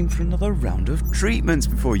time for another round of treatments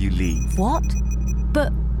before you leave. What?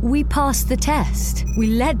 But we passed the test. We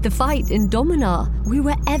led the fight in Dominar. We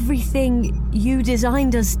were everything you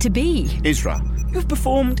designed us to be. Isra, you've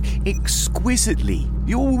performed exquisitely.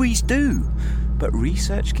 You always do. But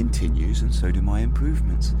research continues, and so do my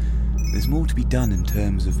improvements. There's more to be done in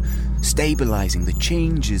terms of stabilising the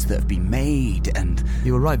changes that have been made, and...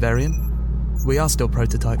 You were right, Varian. We are still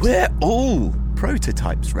prototypes. We're all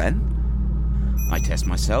prototypes, Ren. I test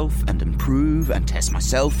myself and test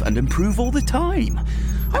myself and improve all the time.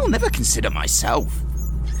 I will never consider myself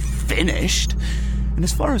finished. And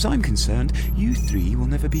as far as I'm concerned, you 3 will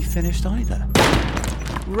never be finished either.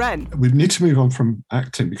 Ren. We need to move on from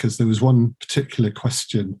acting, because there was one particular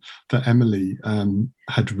question that Emily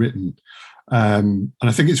had written. And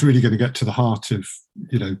I think it's really going to get to the heart of,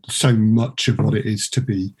 so much of what it is to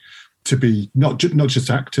be not just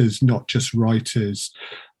actors, not just writers,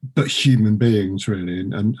 but human beings, really.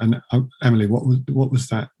 And Emily, what was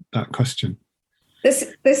that question? This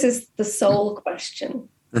is the soul question.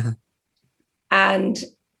 And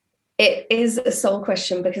it is a soul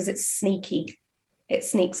question because it's sneaky. It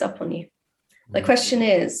sneaks up on you. The question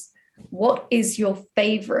is, what is your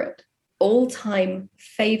all-time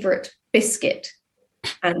favorite biscuit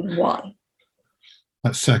and why?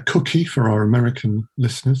 That's a cookie for our American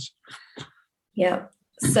listeners. Yeah.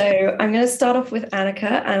 So I'm going to start off with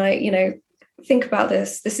Annika, and think about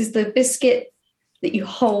this. This is the biscuit that you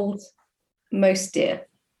hold most dear.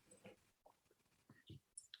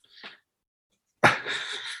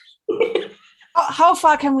 How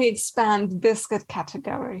far can we expand biscuit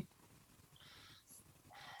category?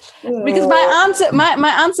 Because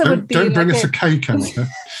my answer would be... Don't bring us a cake, Annika.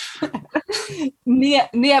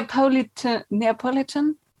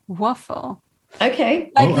 Neapolitan waffle.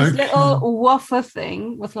 Okay. Like this little waffle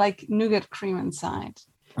thing with like nougat cream inside.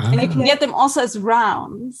 And you can get them also as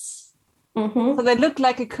rounds. Mm-hmm. So they look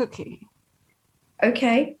like a cookie.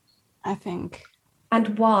 Okay. I think.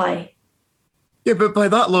 And why? Yeah, but by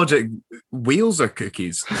that logic, wheels are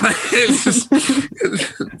cookies. It's just...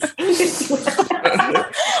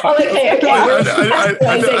 Oh, okay. I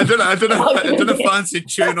don't know fancy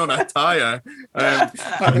tune on a tire.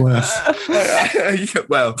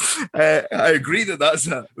 Well, I agree that that's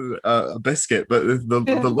a biscuit, but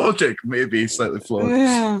the logic may be slightly flawed.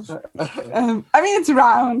 Yeah. I mean, it's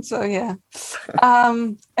round, so yeah.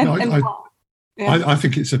 I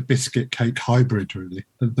think it's a biscuit cake hybrid, really.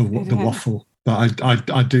 The waffle, but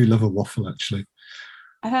I do love a waffle actually.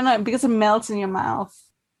 I don't know, because it melts in your mouth.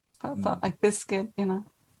 I thought like biscuit, you know.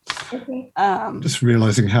 Okay. Just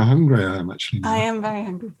realizing how hungry I am actually now. I am very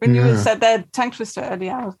hungry. When you said that tongue twister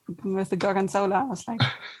earlier, I was with the gorgonzola. I was like,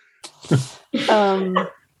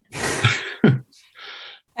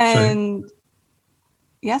 and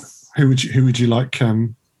yes. Who would you like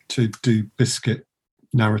to do biscuit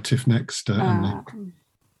narrative next? Lewie.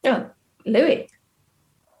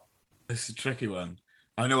 It's a tricky one.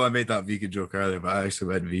 I know I made that vegan joke earlier, but I actually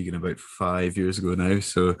went vegan about 5 years ago now.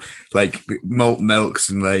 So, like, malt milks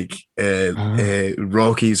and like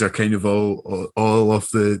Rockies are kind of all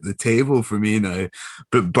off the table for me now.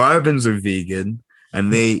 But bourbons are vegan,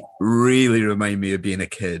 and they really remind me of being a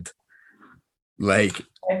kid. Like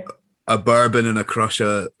a bourbon and a crush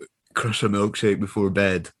a milkshake before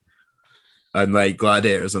bed, and like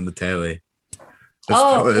Gladiators on the telly.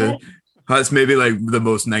 That's maybe like the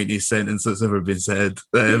most 90s sentence that's ever been said.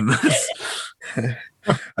 I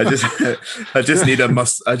just need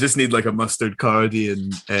like a mustard cardi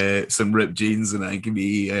and some ripped jeans, and I can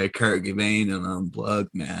be Kurt Cobain and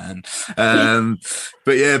Unplugged, man.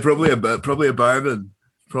 But yeah, probably a bourbon.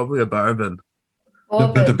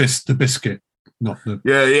 The biscuit. Not the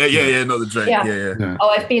not the drink. Yeah. Oh,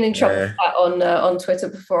 I've been in trouble with that on Twitter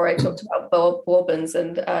before. I talked about bourbons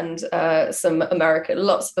and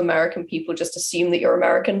lots of American people just assume that you're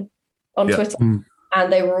American on Twitter,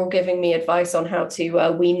 and they were all giving me advice on how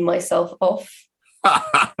to wean myself off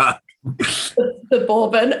the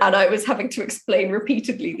bourbon, and I was having to explain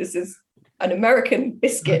repeatedly this is an American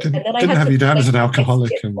biscuit, and then I didn't have you down as an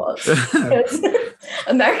alcoholic.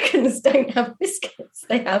 Americans don't have biscuits;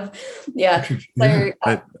 they have, So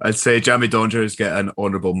I'd say Jammy Dongers get an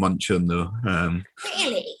honourable muncheon though.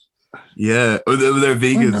 Really? Yeah, they're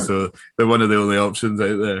vegan, so they're one of the only options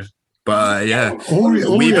out there. But yeah,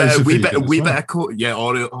 we better quote. Yeah,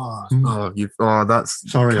 Oreo.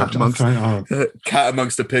 That's sorry. Cat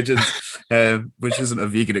amongst the pigeons, which isn't a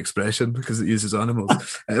vegan expression because it uses animals.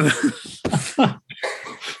 I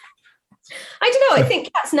don't know. I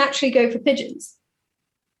think cats naturally go for pigeons.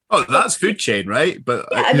 Oh, that's food chain, right? But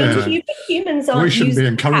humans aren't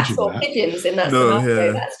using cats or that. Pigeons in that scenario.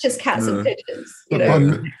 Yeah. That's just cats and pigeons.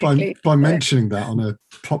 By mentioning that on a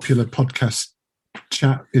popular podcast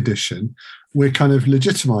chat edition, we're kind of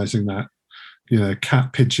legitimizing that,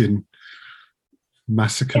 cat pigeon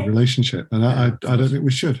massacre relationship, and I don't think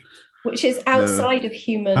we should. Which is outside of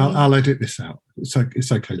human. I'll edit this out. It's okay.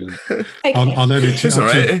 Okay. I'll edit it. It's all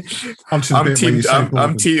right. I'm team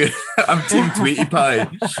Tweety Pie.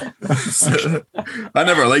 I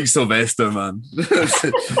never liked Sylvester, man.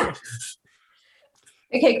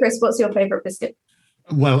 Okay, Chris, what's your favourite biscuit?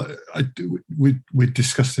 Well, we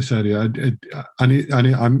discussed this earlier.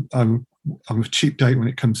 I'm a cheap date when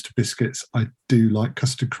it comes to biscuits. I do like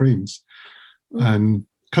custard creams, and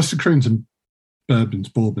custard creams and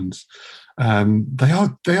bourbons. They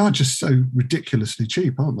are just so ridiculously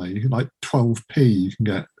cheap, aren't they? You can like 12p, you can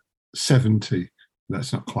get 70.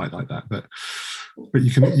 That's not quite like that, but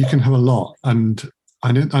you can have a lot. And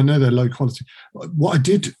I know they're low quality. What I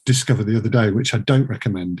did discover the other day, which I don't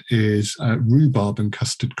recommend, is rhubarb and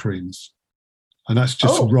custard creams, and that's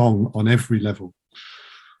just wrong on every level.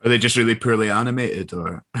 Are they just really poorly animated,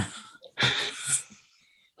 or?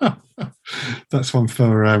 That's one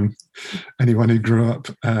for anyone who grew up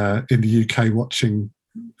in the UK watching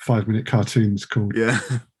 5-minute cartoons called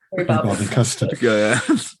Rhubarb and Custard.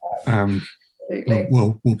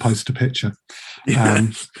 We'll post a picture.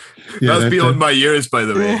 That's beyond my years, by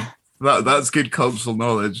the way. That's good cultural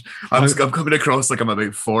knowledge. I'm coming across like I'm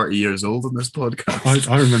about 40 years old on this podcast.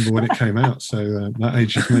 I remember when it came out, so that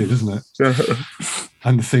ages me, doesn't it?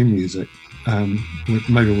 And the theme music.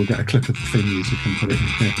 Maybe we'll get a clip of the theme music and put it in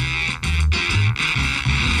here.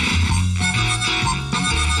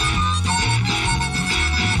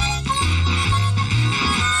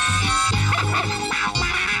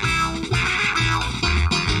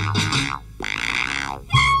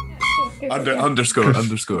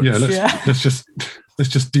 Underscore. Yeah, let's just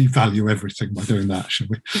devalue everything by doing that, shall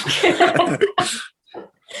we?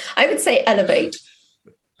 I would say elevate.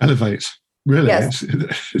 Elevate. Really? Yes.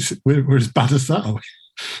 We're as bad as that, are we?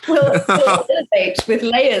 We'll elevate with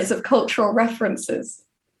layers of cultural references.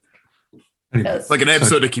 Anyway, Yes. Like an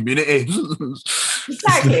episode of Community.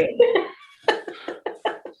 Exactly.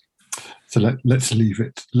 So let's leave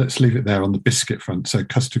it. Let's leave it there on the biscuit front. So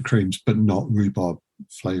custard creams, but not rhubarb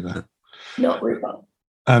flavour. Not rhubarb.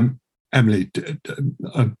 Emily,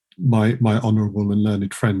 my honourable and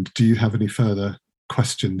learned friend, do you have any further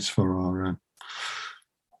questions for our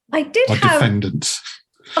defendants?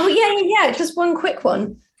 Oh yeah. Just one quick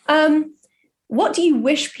one. What do you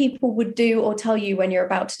wish people would do or tell you when you're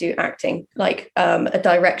about to do acting? Like a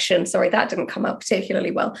direction. Sorry, that didn't come out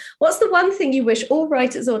particularly well. What's the one thing you wish all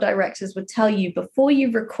writers or directors would tell you before you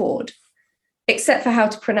record, except for how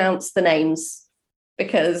to pronounce the names?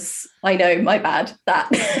 Because I know, my bad. There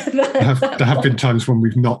have been times when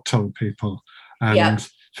we've not told people, and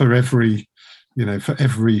for every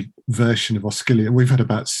version of Oscilia, we've had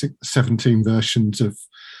about 17 versions of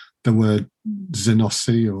the word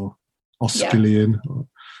Xenossi or Oscilian,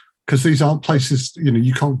 because these aren't places,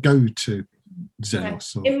 you can't go to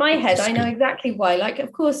Xenos. In my head, I know exactly why. Like,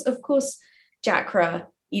 of course, Jakra,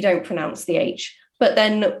 you don't pronounce the H, but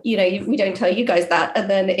then, we don't tell you guys that.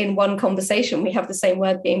 And then in one conversation, we have the same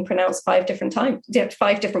word being pronounced 5 different times,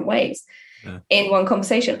 5 different ways in one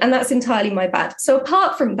conversation. And that's entirely my bad. So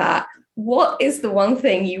apart from that, what is the one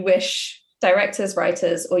thing you wish directors,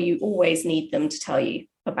 writers, or you always need them to tell you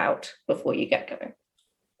about before you get going?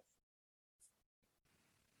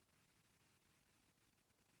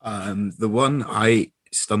 The one I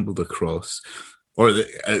stumbled across, or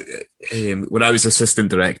when I was assistant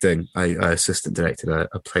directing, I assistant directed a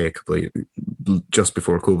play a couple of just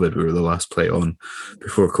before COVID. We were the last play on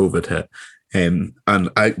before COVID hit, and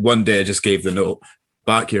one day I just gave the note,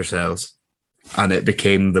 "Back yourselves," and it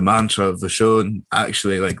became the mantra of the show. And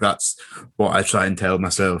actually, that's what I try and tell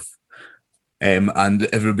myself, and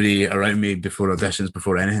everybody around me before auditions,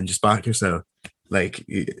 before anything, just back yourself. Like,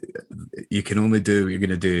 you can only do what you're going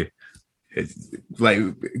to do. Like,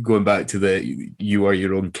 going back to you are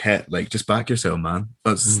your own kit, just back yourself, man.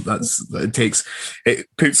 It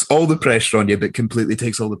puts all the pressure on you, but completely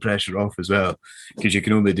takes all the pressure off as well, because you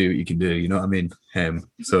can only do what you can do. You know what I mean?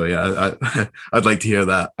 So yeah, I'd like to hear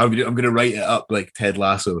that. I'm going to write it up like Ted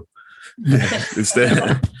Lasso.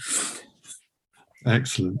 Instead.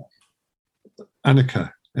 Excellent.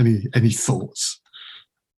 Annika, any thoughts?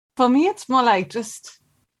 For me, it's more like just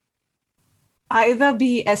either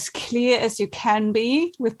be as clear as you can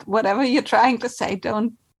be with whatever you're trying to say.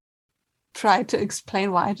 Don't try to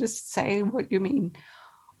explain why, just say what you mean.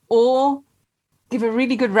 Or give a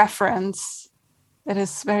really good reference that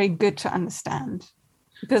is very good to understand.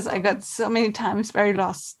 Because I got so many times very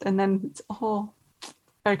lost, and then it's all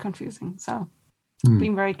very confusing. So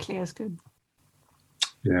being very clear is good.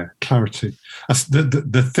 Yeah, clarity. That's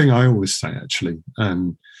the thing I always say, actually,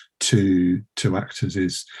 to actors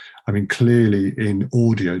is, clearly in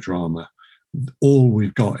audio drama, all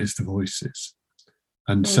we've got is the voices.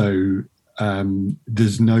 And so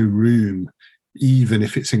there's no room, even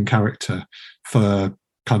if it's in character, for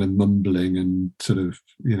kind of mumbling and sort of,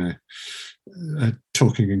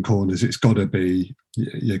 talking in corners. It's got to be,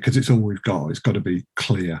 because it's all we've got. It's got to be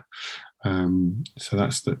clear. So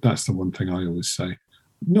that's the one thing I always say.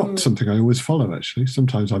 Not something I always follow, actually.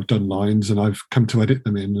 Sometimes I've done lines and I've come to edit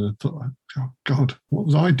them in, and I thought, oh God, what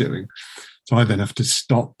was I doing? So I then have to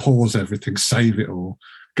stop, pause everything, save it all,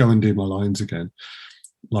 go and do my lines again,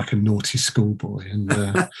 like a naughty schoolboy, and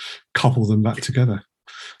couple them back together.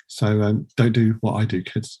 So don't do what I do,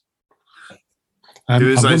 kids.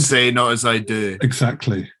 Do as I say, not as I do.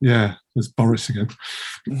 Exactly. Yeah, there's Boris again.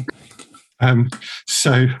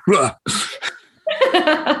 So...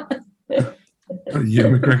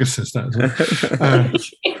 Ewan McGregor says that as well.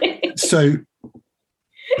 So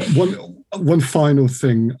one final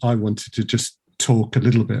thing I wanted to just talk a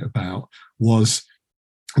little bit about was,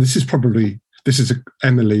 and this is a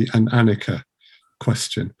Emily and Annika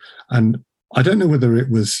question, and I don't know whether it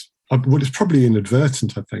was, it's probably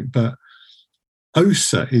inadvertent, I think, but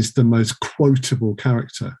Osa is the most quotable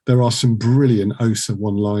character. There are some brilliant Osa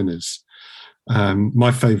one-liners.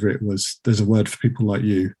 My favourite was, "There's a word for people like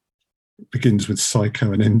you. Begins with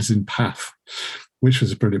psycho and ends in path," which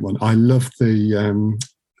was a brilliant one. I love the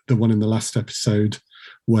one in the last episode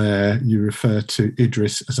where you refer to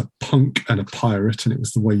Idris as a punk and a pirate, and it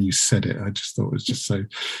was the way you said it. I just thought it was just so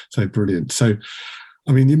brilliant. So,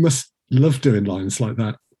 you must love doing lines like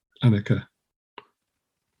that, Annika.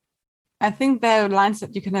 I think they're lines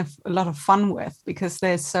that you can have a lot of fun with because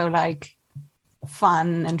they're so like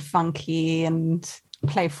fun and funky and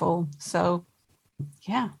playful. So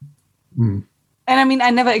yeah. And I mean, I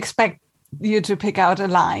never expect you to pick out a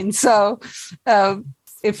line. So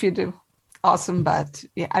if you do, awesome. But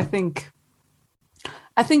yeah, I think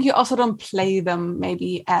you also don't play them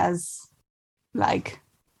maybe as like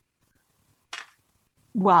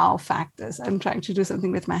wow factors. I'm trying to do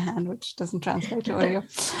something with my hand, which doesn't translate to audio.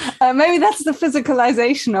 Maybe that's the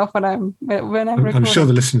physicalization of what I'm recording. I'm sure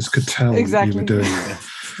the listeners could tell exactly. you were doing that.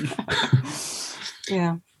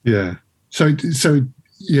 Yeah. So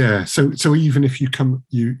even if you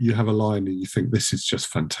have a line and you think this is just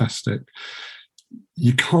fantastic,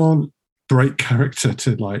 you can't break character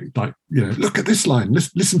to like look at this line,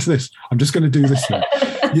 listen to this. I'm just going to do this now.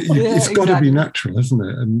 It's got to be natural, hasn't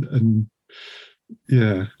it? And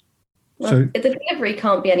yeah. Well, the delivery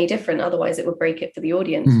can't be any different, otherwise it would break it for the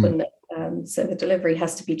audience, wouldn't it? So the delivery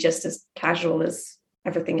has to be just as casual as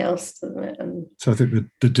everything else, doesn't it? And so I think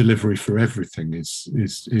the delivery for everything is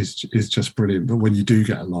just brilliant. But when you do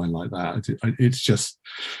get a line like that, it's just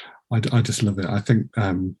I just love it. I think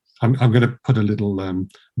I'm going to put a little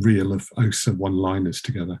reel of Osa one-liners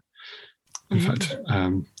together. In fact,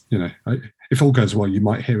 if all goes well, you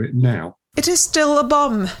might hear it now. It is still a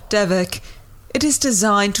bomb, Devek. It is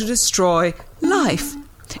designed to destroy life.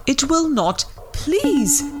 It will not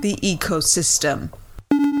please the ecosystem.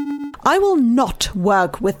 I will not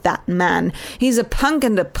work with that man. He's a punk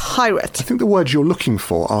and a pirate. I think the words you're looking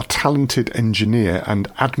for are talented engineer and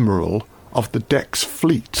admiral of the Dex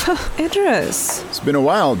fleet. Idris. It's been a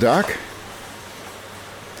while, Doc.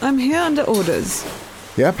 I'm here under orders.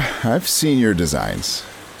 Yep, I've seen your designs.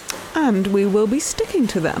 And we will be sticking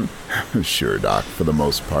to them. Sure, Doc, for the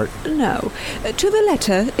most part. No. To the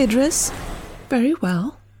letter, Idris. Very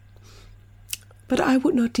well. But I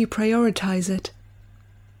would not deprioritize it.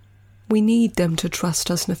 We need them to trust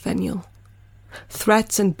us, Nathaniel.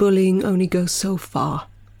 Threats and bullying only go so far.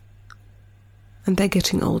 And they're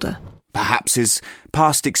getting older. Perhaps his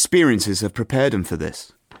past experiences have prepared him for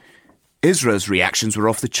this. Isra's reactions were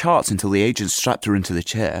off the charts until the agent strapped her into the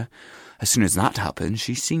chair. As soon as that happened,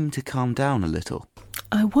 she seemed to calm down a little.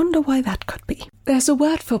 I wonder why that could be. There's a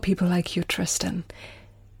word for people like you, Tristan.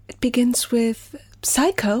 It begins with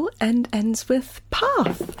psycho and ends with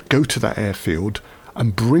path. Go to that airfield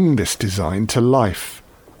and bring this design to life.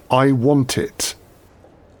 I want it.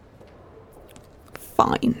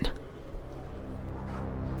 Fine.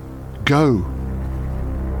 Go.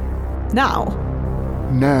 Now.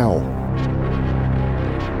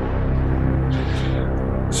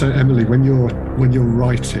 So Emily, when you're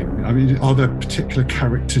writing, I mean, are there particular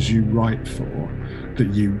characters you write for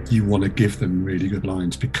that you want to give them really good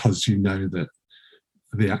lines because you know that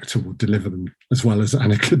the actor will deliver them as well as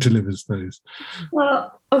Annika delivers those?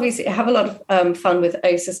 Well, obviously I have a lot of fun with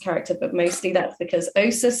Osa's character, but mostly that's because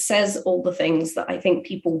Osa says all the things that I think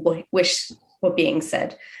people wish were being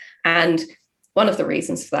said. And one of the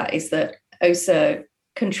reasons for that is that Osa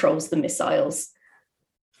controls the missiles.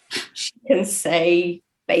 She can say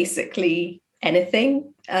basically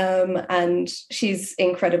anything, and she's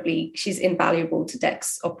invaluable to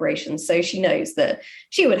Dex operations. So she knows that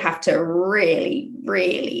she would have to really,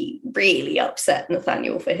 really, really upset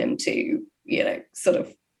Nathaniel for him to, sort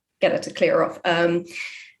of get her to clear off.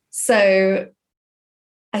 So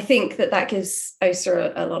I think that gives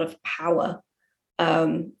Osa a lot of power,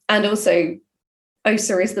 and also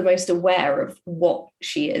Osa is the most aware of what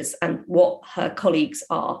she is and what her colleagues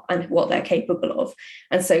are and what they're capable of.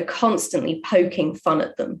 And so constantly poking fun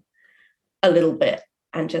at them a little bit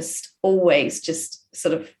and just always just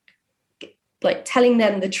sort of like telling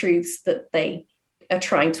them the truths that they are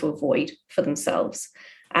trying to avoid for themselves.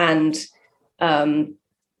 And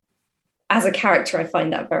as a character, I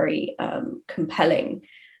find that very compelling.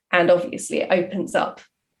 And obviously it opens up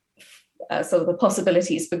sort of the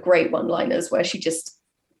possibilities for great one-liners where she just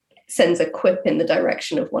sends a quip in the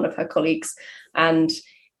direction of one of her colleagues and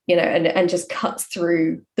just cuts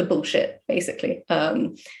through the bullshit basically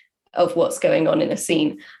of what's going on in a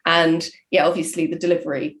scene. And yeah, obviously the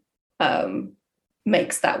delivery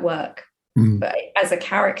makes that work. But as a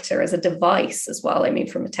character, as a device as well, I mean,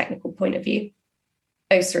 from a technical point of view,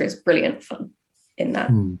 Osa is brilliant fun in that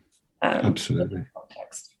absolutely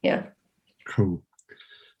context. Yeah. Cool.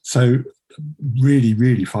 So really,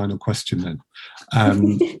 really final question then. Have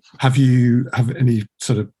any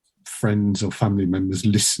sort of friends or family members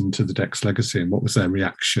listened to the Dex Legacy, and what was their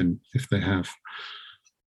reaction if they have?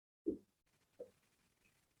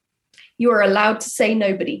 You are allowed to say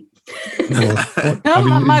nobody.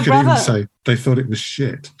 My brother. Even say they thought it was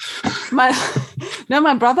shit. My No,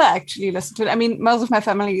 my brother actually listened to it. I mean, most of my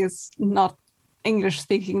family is not English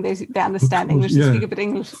speaking. They understand English, they speak a bit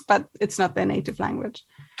English, but it's not their native language.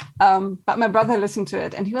 But my brother listened to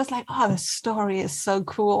it and he was like, oh, the story is so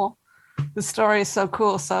cool.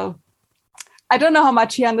 So I don't know how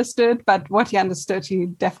much he understood, but what he understood, he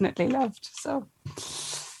definitely loved. So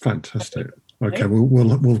fantastic. Okay,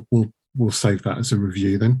 we'll save that as a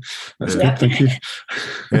review then. That's good. Thank you.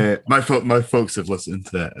 My folks have listened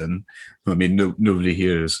to it, and I mean, nobody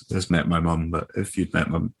here has met my mum. But if you'd met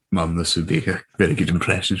my mum, this would be a very good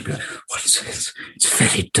impression. She'd be like, "What's this? It's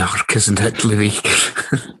very dark, isn't it, Lewie?"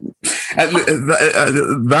 And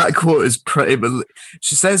that quote is pretty. But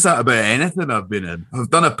she says that about anything I've been in.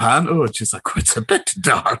 I've done a panto, and she's like, oh, "It's a bit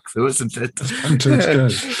dark, though, isn't it?"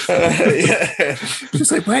 Yeah.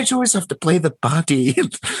 She's like, "Why do you always have to play the baddie?"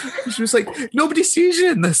 She was like, "Nobody sees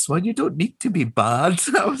you in this one. You don't need to be bad."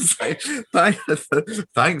 I was like,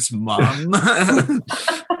 "Thanks, Mum."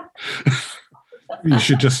 You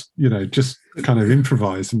should just kind of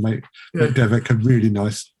improvise and make Devek a really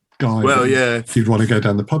nice guy. Well, yeah, you'd want to go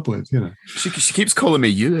down the pub with, She keeps calling me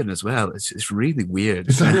Ewan as well. It's really weird.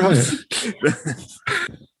 Is that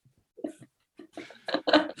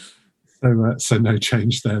right? So no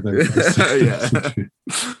change there, though. Yeah.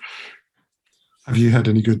 Have you had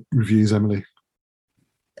any good reviews, Emily?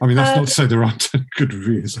 I mean, that's not to say there aren't any good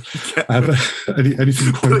reviews.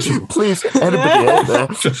 Anything quotable? Please, anybody out there?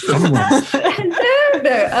 Just someone.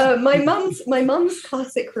 No. My mum's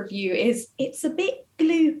classic review is it's a bit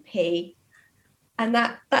gloopy, and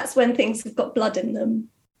that's when things have got blood in them.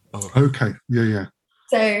 Oh, okay, yeah.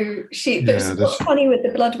 So what's funny with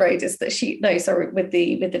the Blood Road is that with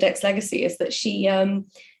the Dex Legacy is that she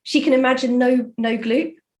can imagine no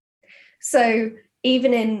gloop. So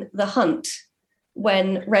even in The Hunt,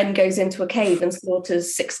 when Ren goes into a cave and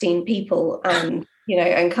slaughters 16 people and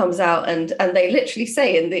comes out and they literally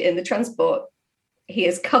say in the transport, he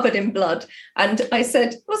is covered in blood. And I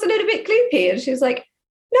said, wasn't it a bit gloopy? And she was like,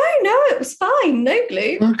 no, it was fine. No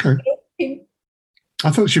gloop. Okay. I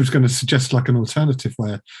thought she was going to suggest like an alternative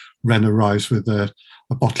where Ren arrives with a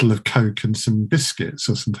bottle of Coke and some biscuits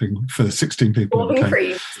or something for 16 people.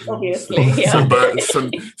 Cream, obviously. Yeah.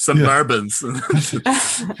 Some bourbons.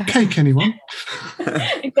 Cake, anyone?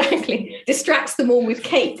 Exactly. Distracts them all with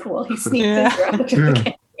cake while he sneaks around the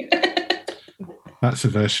cake. That's a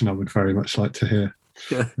version I would very much like to hear.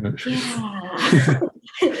 Yeah.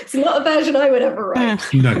 It's not a version I would ever write.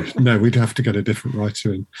 No, we'd have to get a different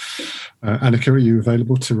writer in. Annika, are you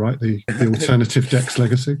available to write the alternative Dex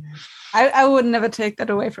Legacy? I would never take that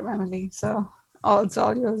away from Emily, so it's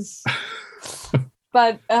all yours.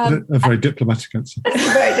 But a very diplomatic answer.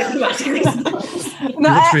 Very diplomatic answer. No,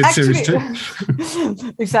 actually,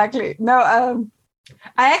 exactly. No,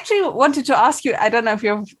 I actually wanted to ask you. I don't know if you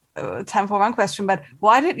have time for one question, but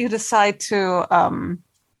why did you decide to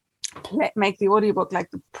make the audiobook like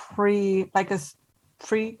a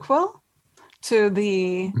prequel to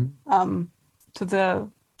the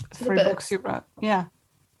three books you wrote? Yeah.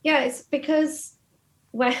 Yeah, it's because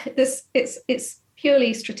it's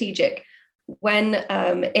purely strategic. When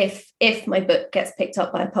if my book gets picked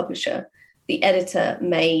up by a publisher, the editor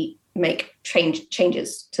may make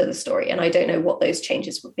changes to the story, and I don't know what those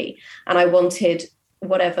changes would be. And I wanted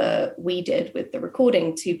whatever we did with the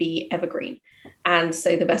recording to be evergreen. And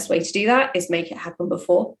so the best way to do that is make it happen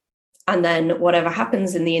before. And then whatever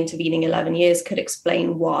happens in the intervening 11 years could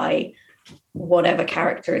explain why whatever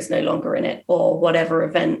character is no longer in it, or whatever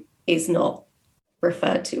event is not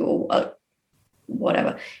referred to, or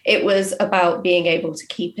whatever. It was about being able to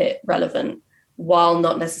keep it relevant while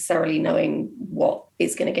not necessarily knowing what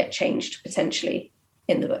is going to get changed potentially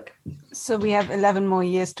in the book. So we have 11 more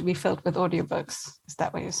years to be filled with audiobooks. Is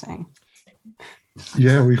that what you're saying?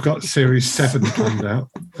 Yeah, we've got series 7 planned out.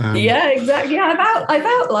 Yeah, exactly. Yeah, I've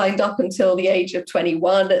outlined up until the age of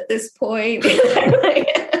 21 at this point.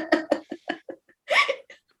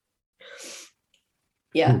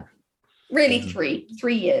 Yeah. Ooh. Really 3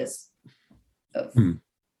 years.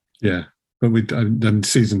 Yeah, but then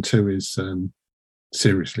season 2 is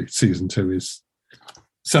season 2 is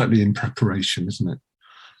certainly in preparation, isn't it?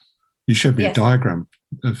 You showed me a diagram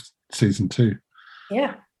of season 2.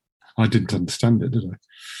 Yeah. I didn't understand it, did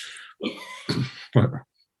I? But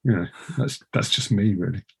that's just me,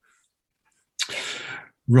 really.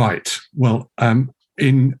 Right. Well,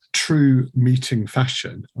 in true meeting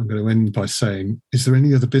fashion, I'm going to end by saying, is there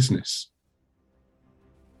any other business?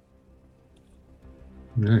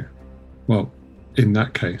 No. Well, in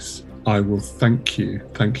that case, I will thank you,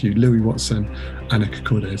 Lewie Watson, Annika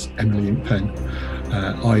Kordes, Emily Inkpen.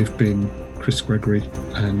 I've been Chris Gregory,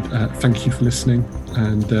 and thank you for listening,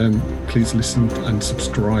 and please listen and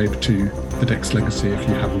subscribe to The Dex Legacy if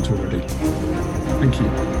you haven't already. Thank you.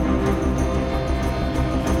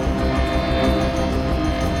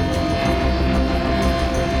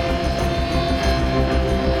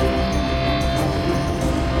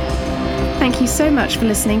 Thank you so much for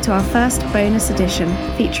listening to our first bonus edition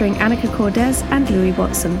featuring Annika Kordes and Lewie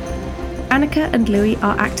Watson. Annika and Lewie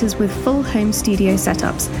are actors with full home studio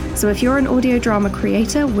setups, so if you're an audio drama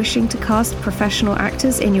creator wishing to cast professional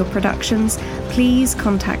actors in your productions, please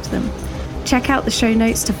contact them. Check out the show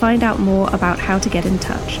notes to find out more about how to get in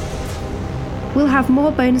touch. We'll have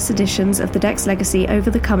more bonus editions of The Dex Legacy over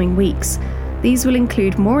the coming weeks. These will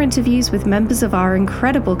include more interviews with members of our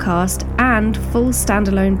incredible cast and full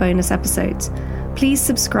standalone bonus episodes. Please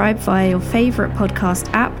subscribe via your favourite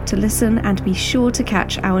podcast app to listen, and be sure to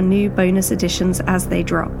catch our new bonus editions as they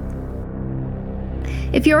drop.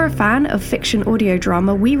 If you're a fan of fiction audio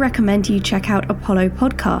drama, we recommend you check out Apollo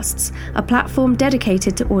Podcasts, a platform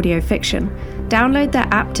dedicated to audio fiction. Download their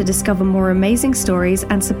app to discover more amazing stories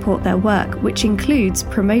and support their work, which includes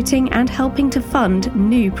promoting and helping to fund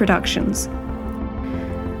new productions.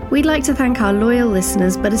 We'd like to thank our loyal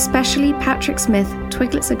listeners, but especially Patrick Smith,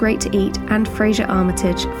 Twiglets Are Great to Eat, and Fraser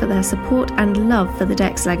Armitage for their support and love for The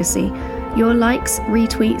Dex Legacy. Your likes,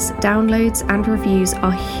 retweets, downloads, and reviews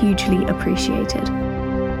are hugely appreciated.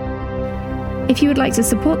 If you would like to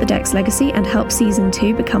support The Dex Legacy and help Season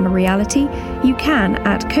 2 become a reality, you can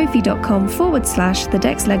at ko-fi.com/The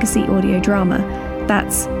Dex Legacy Audio Drama.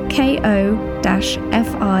 That's ko-fi.com.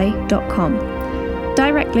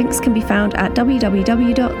 Direct links can be found at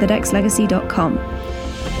www.thedexlegacy.com.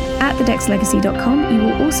 At thedexlegacy.com, you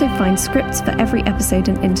will also find scripts for every episode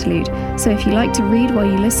and interlude, so if you like to read while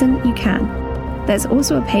you listen, you can. There's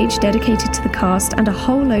also a page dedicated to the cast and a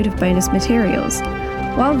whole load of bonus materials.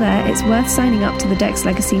 While there, it's worth signing up to the Dex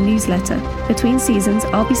Legacy newsletter. Between seasons,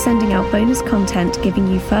 I'll be sending out bonus content giving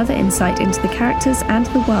you further insight into the characters and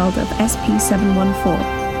the world of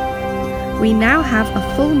SP714. We now have a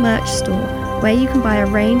full merch store, where you can buy a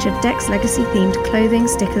range of Dex Legacy-themed clothing,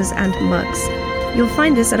 stickers, and mugs. You'll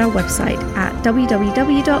find this at our website at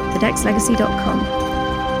www.thedexlegacy.com.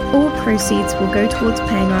 All proceeds will go towards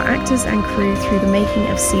paying our actors and crew through the making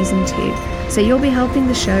of Season 2, so you'll be helping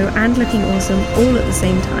the show and looking awesome all at the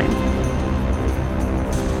same time.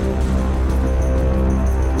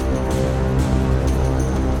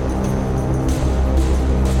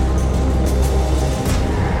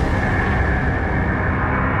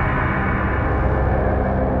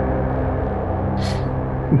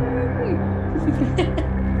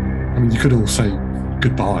 You could all say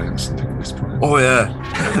goodbye or something at this point. Oh, yeah.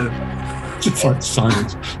 Just like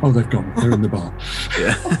silence. Oh, they've gone. They're in the bar.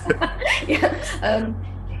 Yeah. Yeah.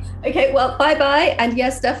 Okay, well, bye-bye. And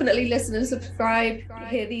yes, definitely listen and subscribe.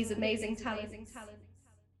 Hear these amazing talents.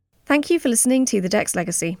 Thank you for listening to The Dex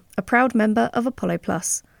Legacy, a proud member of Apollo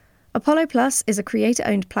Plus. Apollo Plus is a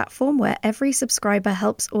creator-owned platform where every subscriber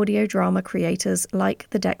helps audio drama creators like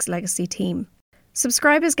the Dex Legacy team.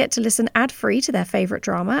 Subscribers get to listen ad-free to their favourite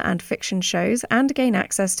drama and fiction shows and gain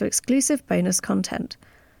access to exclusive bonus content.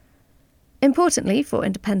 Importantly, for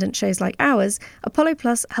independent shows like ours, Apollo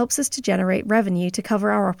Plus helps us to generate revenue to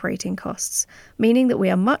cover our operating costs, meaning that we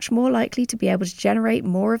are much more likely to be able to generate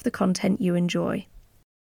more of the content you enjoy.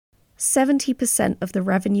 70% of the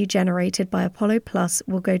revenue generated by Apollo Plus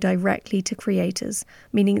will go directly to creators,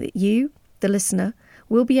 meaning that you, the listener,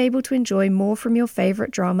 will be able to enjoy more from your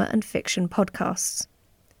favourite drama and fiction podcasts.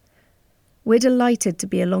 We're delighted to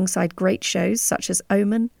be alongside great shows such as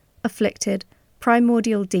Omen, Afflicted,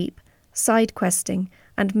 Primordial Deep, Side Questing,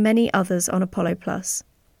 and many others on Apollo Plus.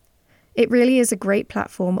 It really is a great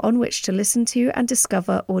platform on which to listen to and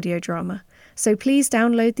discover audio drama, so please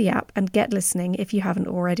download the app and get listening if you haven't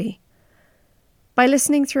already. By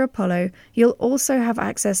listening through Apollo, you'll also have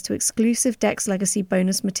access to exclusive Dex Legacy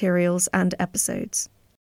bonus materials and episodes.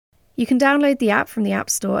 You can download the app from the App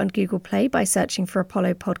Store and Google Play by searching for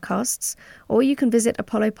Apollo Podcasts, or you can visit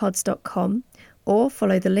apollopods.com or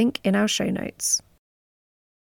follow the link in our show notes.